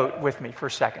the boat with me for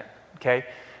a second. Okay?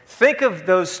 Think of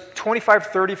those 25,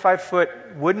 35-foot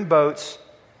wooden boats.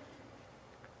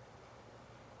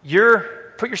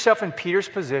 Put yourself in Peter's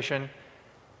position.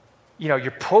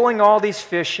 You're pulling all these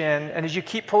fish in, and as you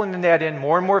keep pulling the net in,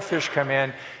 more and more fish come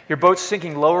in. Your boat's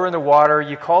sinking lower in the water.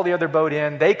 You call the other boat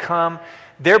in. They come.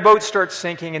 Their boat starts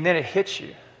sinking, and then it hits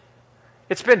you.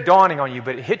 It's been dawning on you,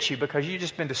 but it hits you because you've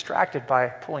just been distracted by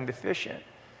pulling the fish in.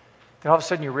 Then all of a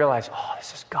sudden you realize, oh,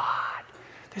 this is God.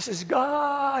 This is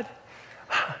God.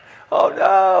 oh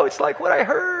no, it's like what I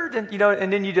heard. And,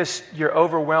 and then you're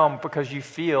overwhelmed because you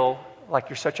feel like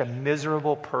you're such a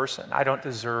miserable person. I don't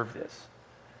deserve this.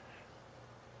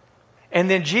 And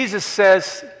then Jesus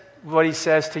says what he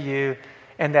says to you,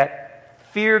 and that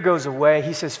fear goes away.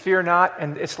 He says, fear not.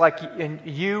 And it's like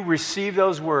you receive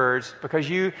those words because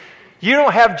you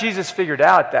don't have Jesus figured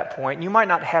out at that point. You might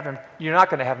not have him, you're not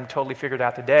going to have him totally figured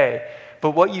out today.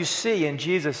 But what you see in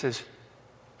Jesus is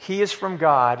he is from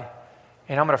God,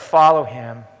 and I'm going to follow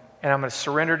him, and I'm going to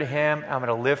surrender to him, I'm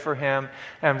going to live for him,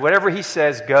 and whatever he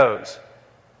says goes.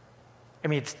 I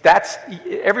mean,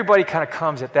 everybody kind of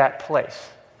comes at that place.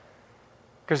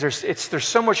 Because there's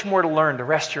so much more to learn the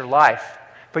rest of your life.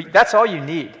 But that's all you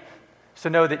need, is to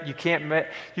know that you can't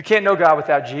know God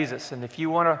without Jesus. And if you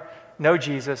want to know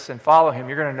Jesus and follow him,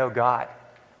 you're going to know God.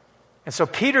 And so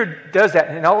Peter does that,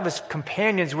 and all of his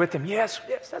companions with him, yes,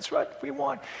 that's what we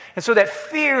want. And so that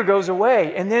fear goes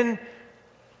away. And then,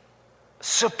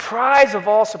 surprise of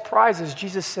all surprises,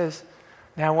 Jesus says,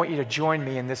 now I want you to join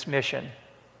me in this mission.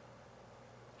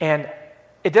 And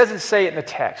it doesn't say it in the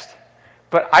text,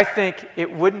 but I think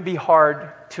it wouldn't be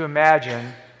hard to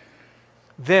imagine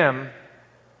them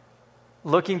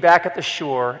looking back at the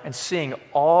shore and seeing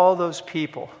all those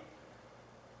people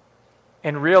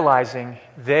and realizing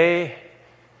they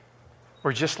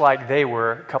were just like they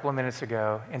were a couple of minutes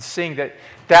ago, and seeing that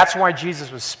that's why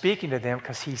Jesus was speaking to them,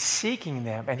 because he's seeking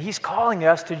them, and he's calling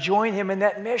us to join him in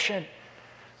that mission.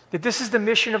 That this is the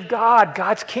mission of God.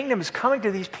 God's kingdom is coming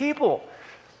to these people,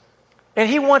 and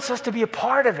he wants us to be a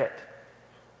part of it.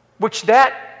 Which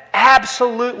that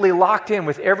absolutely locked in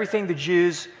with everything the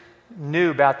Jews knew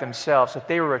about themselves, that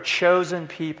they were a chosen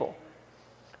people.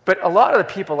 But a lot of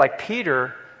the people like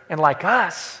Peter and like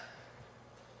us,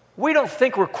 we don't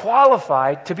think we're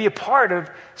qualified to be a part of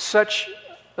such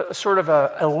a sort of an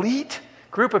elite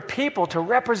group of people to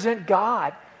represent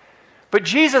God. But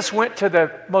Jesus went to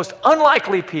the most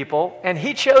unlikely people, and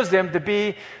he chose them to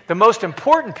be the most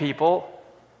important people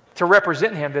to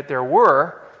represent him that there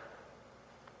were.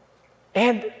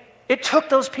 And it took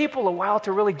those people a while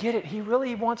to really get it. He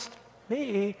really wants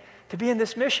me to be in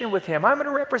this mission with him. I'm going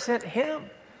to represent him.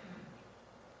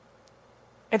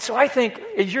 And so I think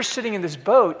as you're sitting in this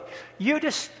boat,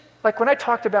 like when I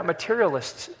talked about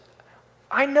materialists,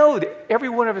 I know that every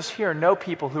one of us here know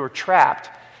people who are trapped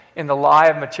in the lie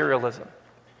of materialism.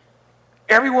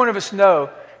 Every one of us know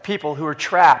people who are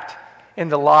trapped in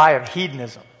the lie of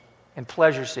hedonism and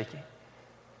pleasure seeking.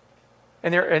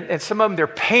 And some of them, they're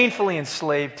painfully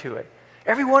enslaved to it.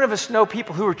 Every one of us know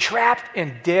people who are trapped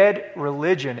in dead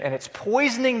religion, and it's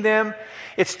poisoning them.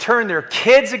 It's turned their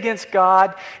kids against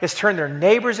God. It's turned their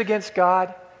neighbors against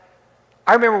God.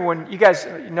 I remember when, you guys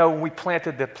know, when we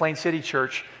planted the Plain City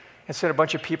Church and sent a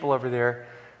bunch of people over there,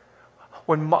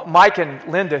 when Mike and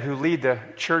Linda, who lead the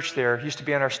church there, used to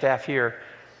be on our staff here,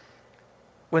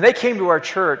 when they came to our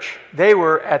church, they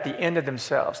were at the end of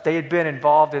themselves. They had been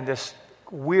involved in this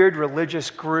weird religious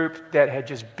group that had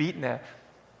just beaten the,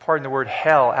 pardon the word,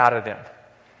 hell out of them.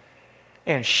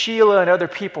 And Sheila and other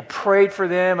people prayed for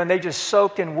them, and they just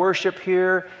soaked in worship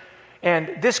here.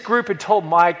 And this group had told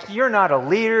Mike, you're not a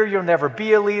leader, you'll never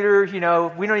be a leader,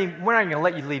 we're not even going to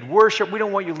let you lead worship, we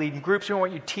don't want you leading groups, we don't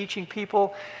want you teaching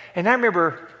people. And I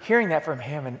remember hearing that from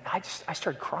him, and I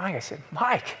started crying. I said,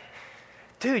 Mike,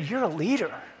 dude, you're a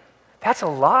leader. That's a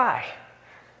lie.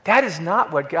 That is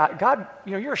not what God,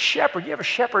 you're a shepherd. You have a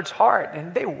shepherd's heart.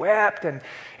 And they wept,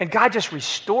 and God just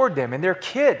restored them. And their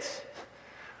kids,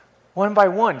 one by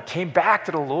one, came back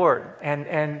to the Lord.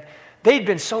 And they'd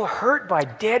been so hurt by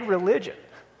dead religion.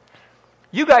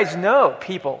 You guys know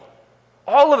people,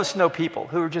 all of us know people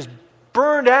who are just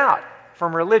burned out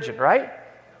from religion, right?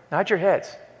 Nod your heads.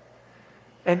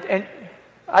 And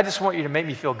I just want you to make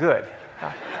me feel good.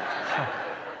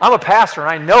 I'm a pastor, and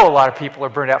I know a lot of people are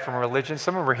burned out from religion.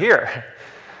 Some of them are here.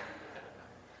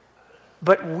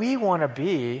 But we want to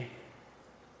be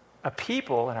a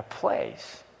people and a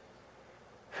place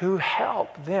who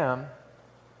help them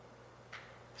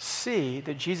see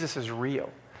that Jesus is real.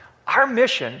 Our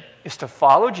mission is to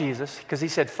follow Jesus, because he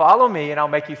said, follow me and I'll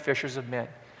make you fishers of men.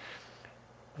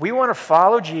 We want to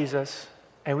follow Jesus,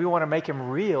 and we want to make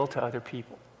him real to other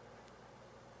people.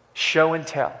 Show and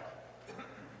tell.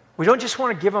 We don't just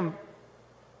want to give them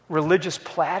religious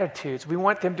platitudes. We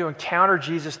want them to encounter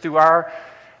Jesus through our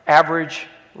average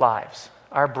lives,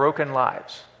 our broken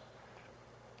lives.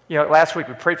 Last week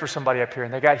we prayed for somebody up here,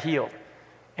 and they got healed.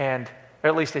 And or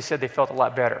at least they said they felt a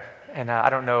lot better. And I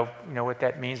don't know, what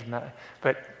that means,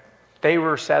 but they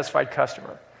were a satisfied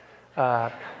customer.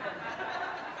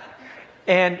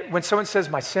 And when someone says,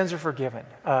 my sins are forgiven,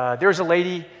 there's a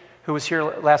lady who was here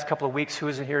last couple of weeks, who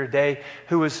isn't here today,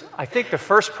 who was, I think, the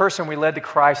first person we led to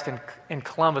Christ in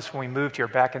Columbus when we moved here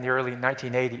back in the early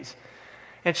 1980s.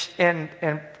 And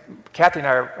Kathy and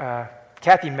I,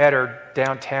 Kathy met her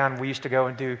downtown. We used to go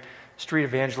and do street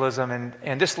evangelism,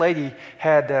 and this lady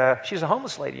had, she was a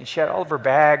homeless lady, and she had all of her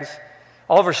bags,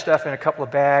 all of her stuff in a couple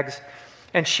of bags,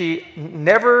 and she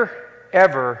never,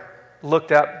 ever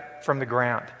looked up from the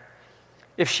ground.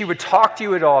 If she would talk to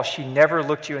you at all, she never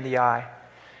looked you in the eye.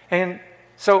 And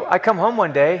so I come home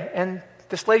one day, and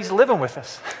this lady's living with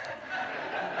us.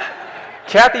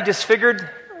 Kathy just figured,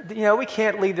 we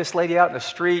can't leave this lady out in the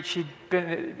street. She'd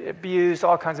been abused,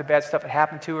 all kinds of bad stuff had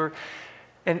happened to her.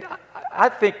 And I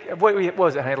think, what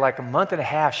was it, like a month and a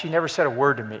half, she never said a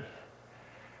word to me.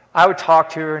 I would talk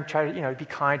to her and try to, be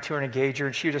kind to her and engage her,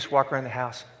 and she would just walk around the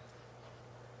house.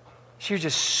 She was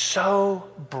just so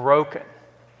broken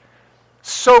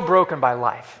by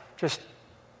life. Just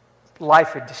life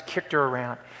had just kicked her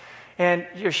around. And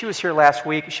she was here last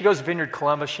week. She goes to Vineyard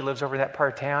Columbus. She lives over in that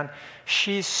part of town.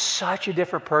 She's such a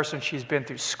different person. She's been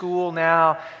through school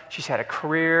now. She's had a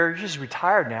career. She's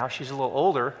retired now. She's a little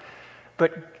older.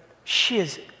 But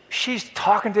she's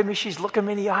talking to me. She's looking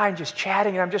me in the eye and just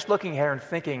chatting. And I'm just looking at her and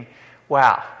thinking,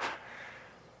 wow,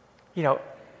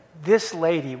 this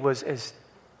lady was as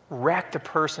wrecked a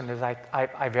person as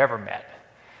I've ever met.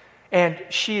 And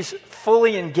she's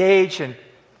fully engaged and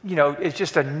is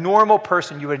just a normal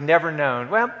person you would have never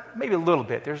known. Well, maybe a little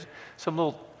bit. There's some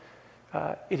little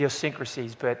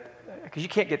idiosyncrasies, but because you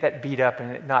can't get that beat up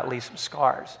and not leave some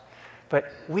scars.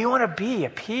 But we want to be a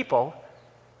people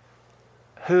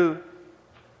who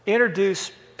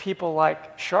introduce people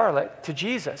like Charlotte to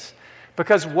Jesus,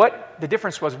 because what the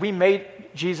difference was, we made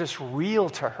Jesus real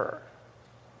to her.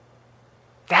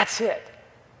 That's it.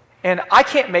 And I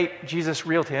can't make Jesus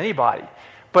real to anybody,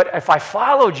 but if I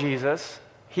follow Jesus,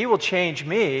 he will change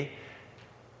me,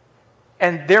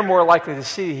 and they're more likely to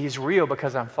see he's real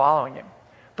because I'm following him.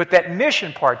 But that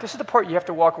mission part, this is the part you have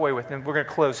to walk away with, and we're going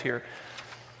to close here.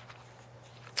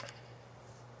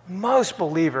 Most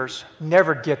believers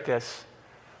never get this.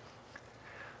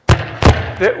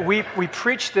 That we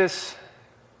preach this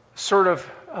sort of,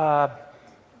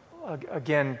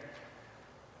 again,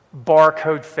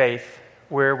 barcode faith,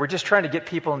 where we're just trying to get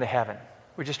people into heaven.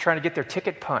 We're just trying to get their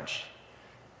ticket punched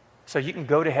so you can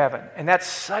go to heaven. And that's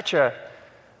such a...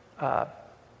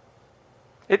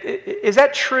 is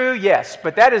that true? Yes.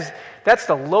 But that's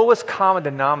the lowest common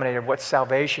denominator of what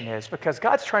salvation is, because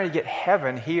God's trying to get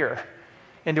heaven here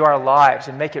into our lives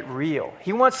and make it real.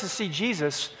 He wants to see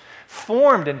Jesus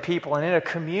formed in people and in a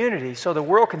community so the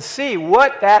world can see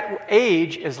what that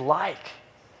age is like.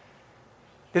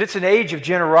 That it's an age of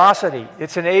generosity.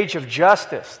 It's an age of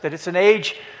justice. That it's an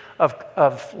age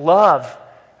of love.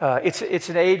 It's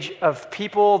an age of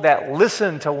people that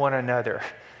listen to one another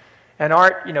and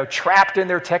aren't, trapped in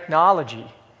their technology.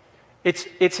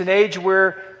 It's an age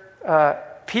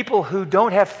where people who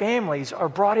don't have families are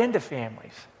brought into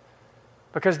families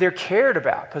because they're cared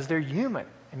about, because they're human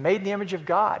and made in the image of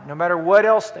God, no matter what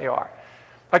else they are.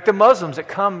 Like the Muslims that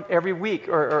come every week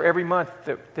or every month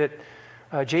that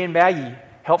Jay and Maggie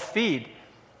help feed.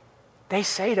 They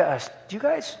say to us, do you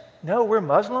guys know we're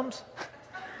Muslims?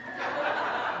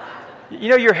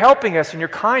 You're helping us and you're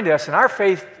kind to us, and our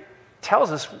faith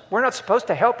tells us we're not supposed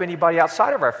to help anybody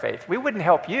outside of our faith. We wouldn't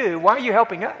help you. Why are you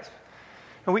helping us?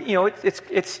 And we, you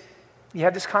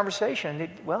have this conversation.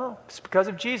 It's because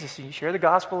of Jesus. And you share the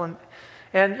gospel, and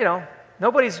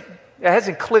it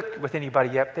hasn't clicked with anybody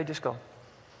yet. They just go,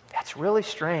 that's really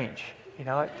strange.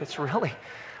 It's really,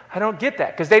 I don't get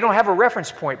that, because they don't have a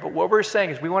reference point. But what we're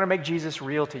saying is we want to make Jesus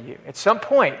real to you. At some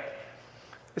point,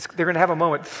 they're going to have a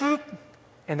moment,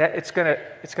 and that it's going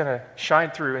to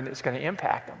shine through, and it's going to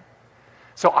impact them.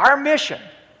 So our mission,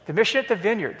 the mission at the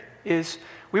Vineyard, is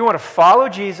we want to follow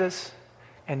Jesus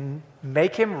and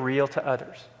make him real to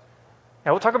others.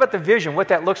 Now we'll talk about the vision, what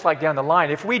that looks like down the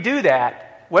line. If we do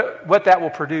that, what that will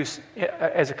produce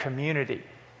as a community.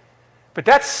 But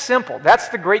that's simple. That's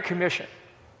the Great Commission.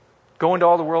 Go into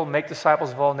all the world and make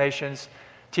disciples of all nations,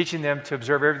 teaching them to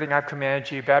observe everything I've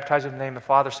commanded you, baptize in the name of the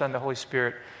Father, Son, and the Holy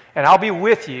Spirit, and I'll be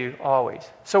with you always.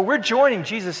 So we're joining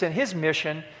Jesus in his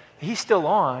mission that he's still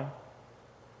on,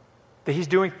 that he's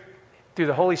doing through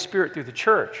the Holy Spirit, through the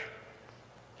church.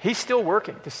 He's still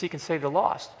working to seek and save the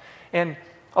lost. And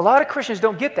a lot of Christians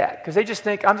don't get that because they just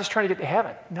think, I'm just trying to get to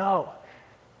heaven. No.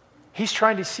 He's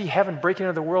trying to see heaven break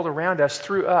into the world around us,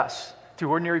 through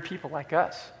ordinary people like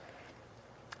us.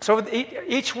 So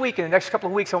each week, in the next couple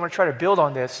of weeks, I want to try to build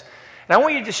on this. And I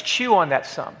want you to just chew on that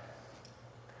some.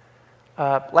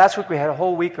 Last week, we had a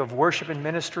whole week of worship and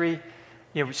ministry.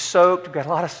 We soaked. We got a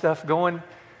lot of stuff going.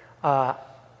 I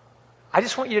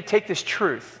just want you to take this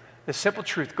truth, this simple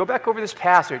truth, go back over this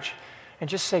passage and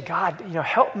just say, God,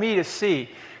 help me to see.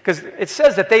 Because it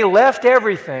says that they left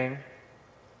everything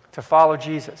to follow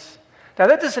Jesus. Now,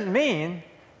 that doesn't mean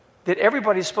that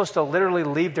everybody's supposed to literally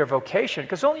leave their vocation,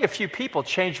 because only a few people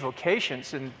change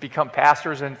vocations and become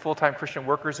pastors and full-time Christian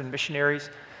workers and missionaries.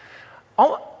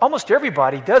 Almost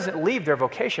everybody doesn't leave their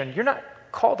vocation. You're not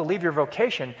called to leave your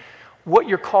vocation. What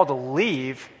you're called to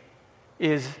leave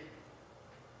is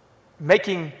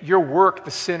making your work the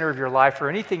center of your life or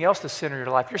anything else the center of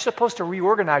your life. You're supposed to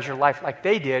reorganize your life like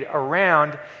they did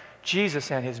around Jesus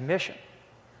and his mission.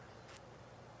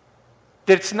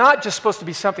 That it's not just supposed to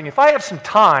be something, if I have some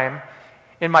time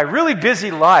in my really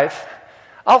busy life,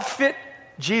 I'll fit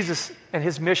Jesus and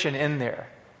his mission in there.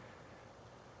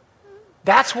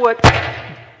 That's what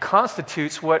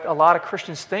constitutes what a lot of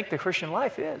Christians think the Christian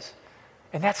life is.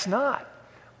 And that's not.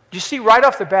 You see right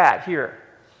off the bat here,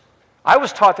 I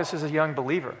was taught this as a young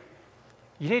believer.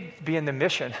 You need to be in the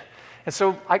mission. And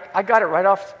so I got it right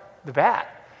off the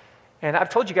bat. And I've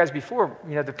told you guys before,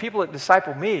 the people that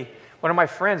disciple me, one of my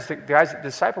friends, the guys that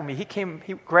disciple me,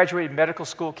 he graduated medical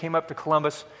school, came up to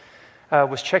Columbus,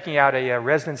 was checking out a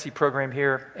residency program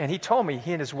here, and he told me,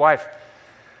 he and his wife,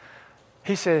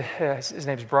 he said, his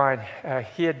name's Brian,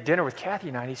 he had dinner with Kathy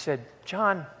and I, and he said,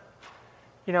 John,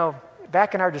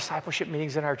 back in our discipleship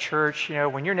meetings in our church,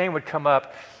 when your name would come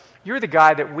up, you're the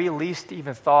guy that we least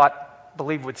even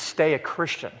believed would stay a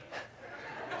Christian.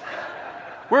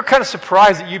 We're kind of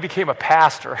surprised that you became a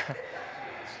pastor.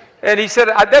 And he said,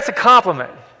 that's a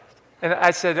compliment. And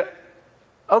I said,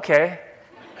 okay.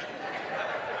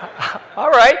 All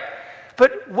right.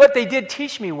 But what they did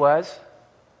teach me was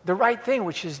the right thing,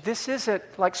 which is this isn't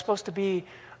supposed to be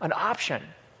an option.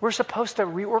 We're supposed to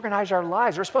reorganize our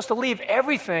lives. We're supposed to leave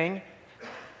everything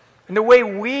in the way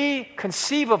we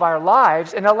conceive of our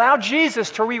lives and allow Jesus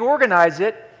to reorganize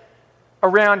it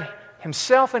around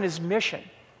himself and his mission.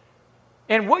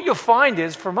 And what you'll find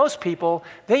is, for most people,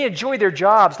 they enjoy their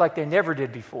jobs like they never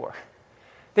did before.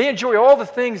 They enjoy all the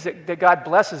things that God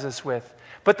blesses us with,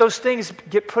 but those things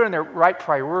get put in their right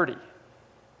priority.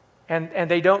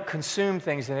 And they don't consume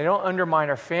things, and they don't undermine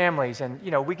our families, and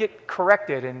we get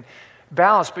corrected and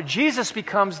balanced. But Jesus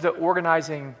becomes the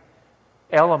organizing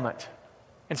element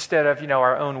instead of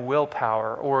our own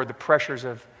willpower or the pressures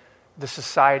of the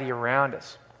society around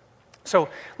us. So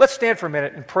let's stand for a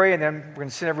minute and pray, and then we're going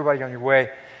to send everybody on your way.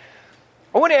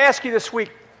 I want to ask you this week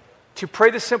to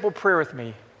pray this simple prayer with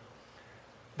me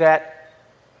that,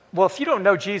 if you don't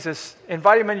know Jesus,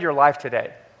 invite him into your life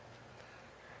today.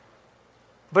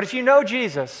 But if you know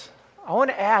Jesus, I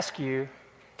want to ask you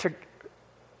to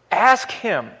ask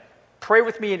him, pray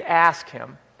with me and ask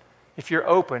him, if you're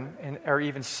open or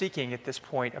even seeking at this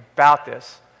point about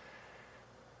this,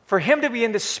 for him to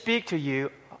begin to speak to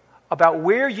you about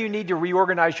where you need to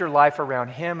reorganize your life around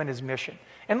him and his mission.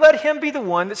 And let him be the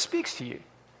one that speaks to you.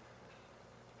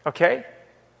 Okay?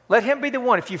 Let him be the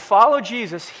one. If you follow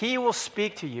Jesus, he will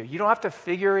speak to you. You don't have to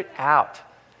figure it out.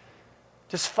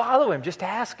 Just follow him. Just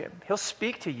ask him. He'll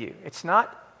speak to you. It's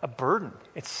not a burden.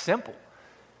 It's simple.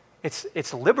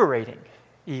 It's liberating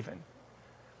even.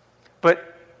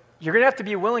 But you're going to have to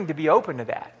be willing to be open to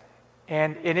that.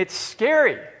 And it's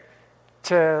scary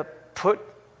to put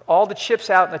all the chips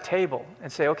out on the table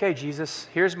and say, okay, Jesus,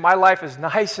 here's my life is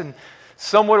nice and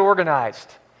somewhat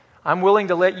organized. I'm willing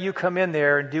to let you come in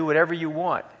there and do whatever you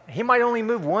want. He might only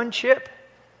move one chip.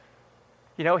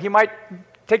 He might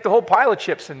take the whole pile of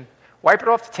chips and wipe it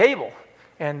off the table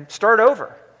and start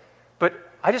over. But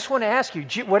I just want to ask you,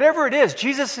 whatever it is,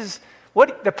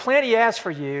 the plan he has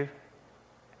for you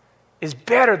is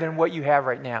better than what you have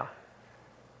right now.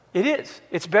 It is.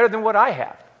 It's better than what I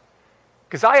have.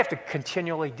 Because I have to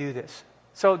continually do this.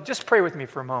 So just pray with me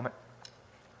for a moment.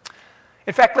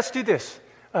 In fact, let's do this.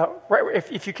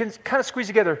 If you can kind of squeeze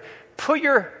together, put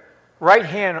your right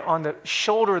hand on the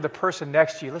shoulder of the person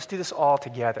next to you. Let's do this all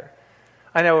together.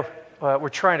 I know we're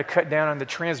trying to cut down on the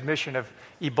transmission of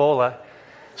Ebola.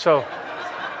 So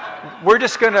we're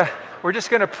just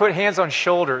gonna put hands on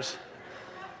shoulders.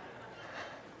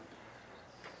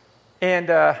 And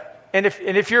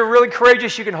if you're really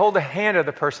courageous, you can hold the hand of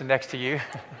the person next to you.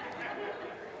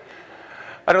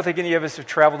 I don't think any of us have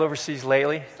traveled overseas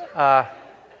lately.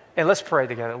 And let's pray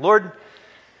together. Lord,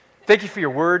 thank you for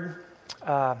your word.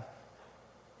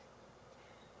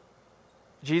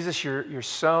 Jesus, you're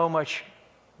so much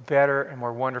better and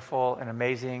more wonderful and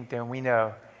amazing than we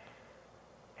know.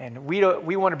 And we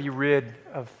want to be rid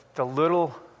of the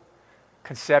little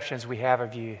conceptions we have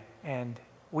of you. And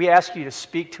we ask you to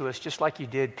speak to us just like you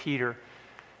did Peter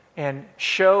and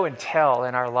show and tell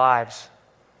in our lives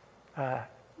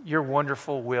your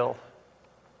wonderful will.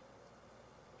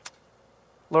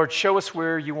 Lord, show us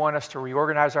where you want us to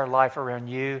reorganize our life around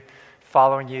you,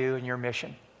 following you and your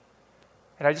mission.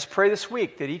 And I just pray this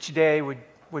week that each day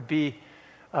would be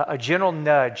a gentle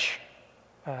nudge,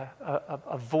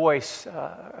 a voice,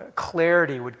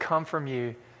 clarity would come from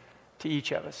you to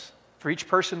each of us, for each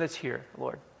person that's here,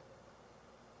 Lord.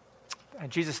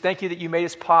 And Jesus, thank you that you made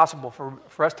it possible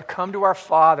for us to come to our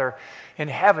Father in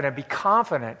heaven and be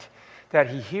confident that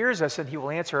he hears us and he will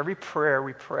answer every prayer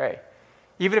we pray,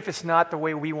 even if it's not the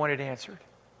way we want it answered.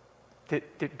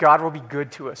 That God will be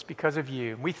good to us because of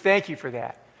you. We thank you for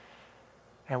that.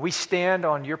 And we stand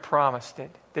on your promise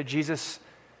that Jesus,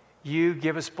 you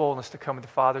give us boldness to come into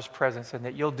the Father's presence and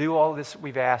that you'll do all this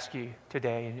we've asked you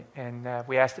today. And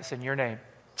we ask this in your name.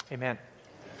 Amen.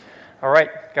 All right.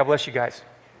 God bless you guys.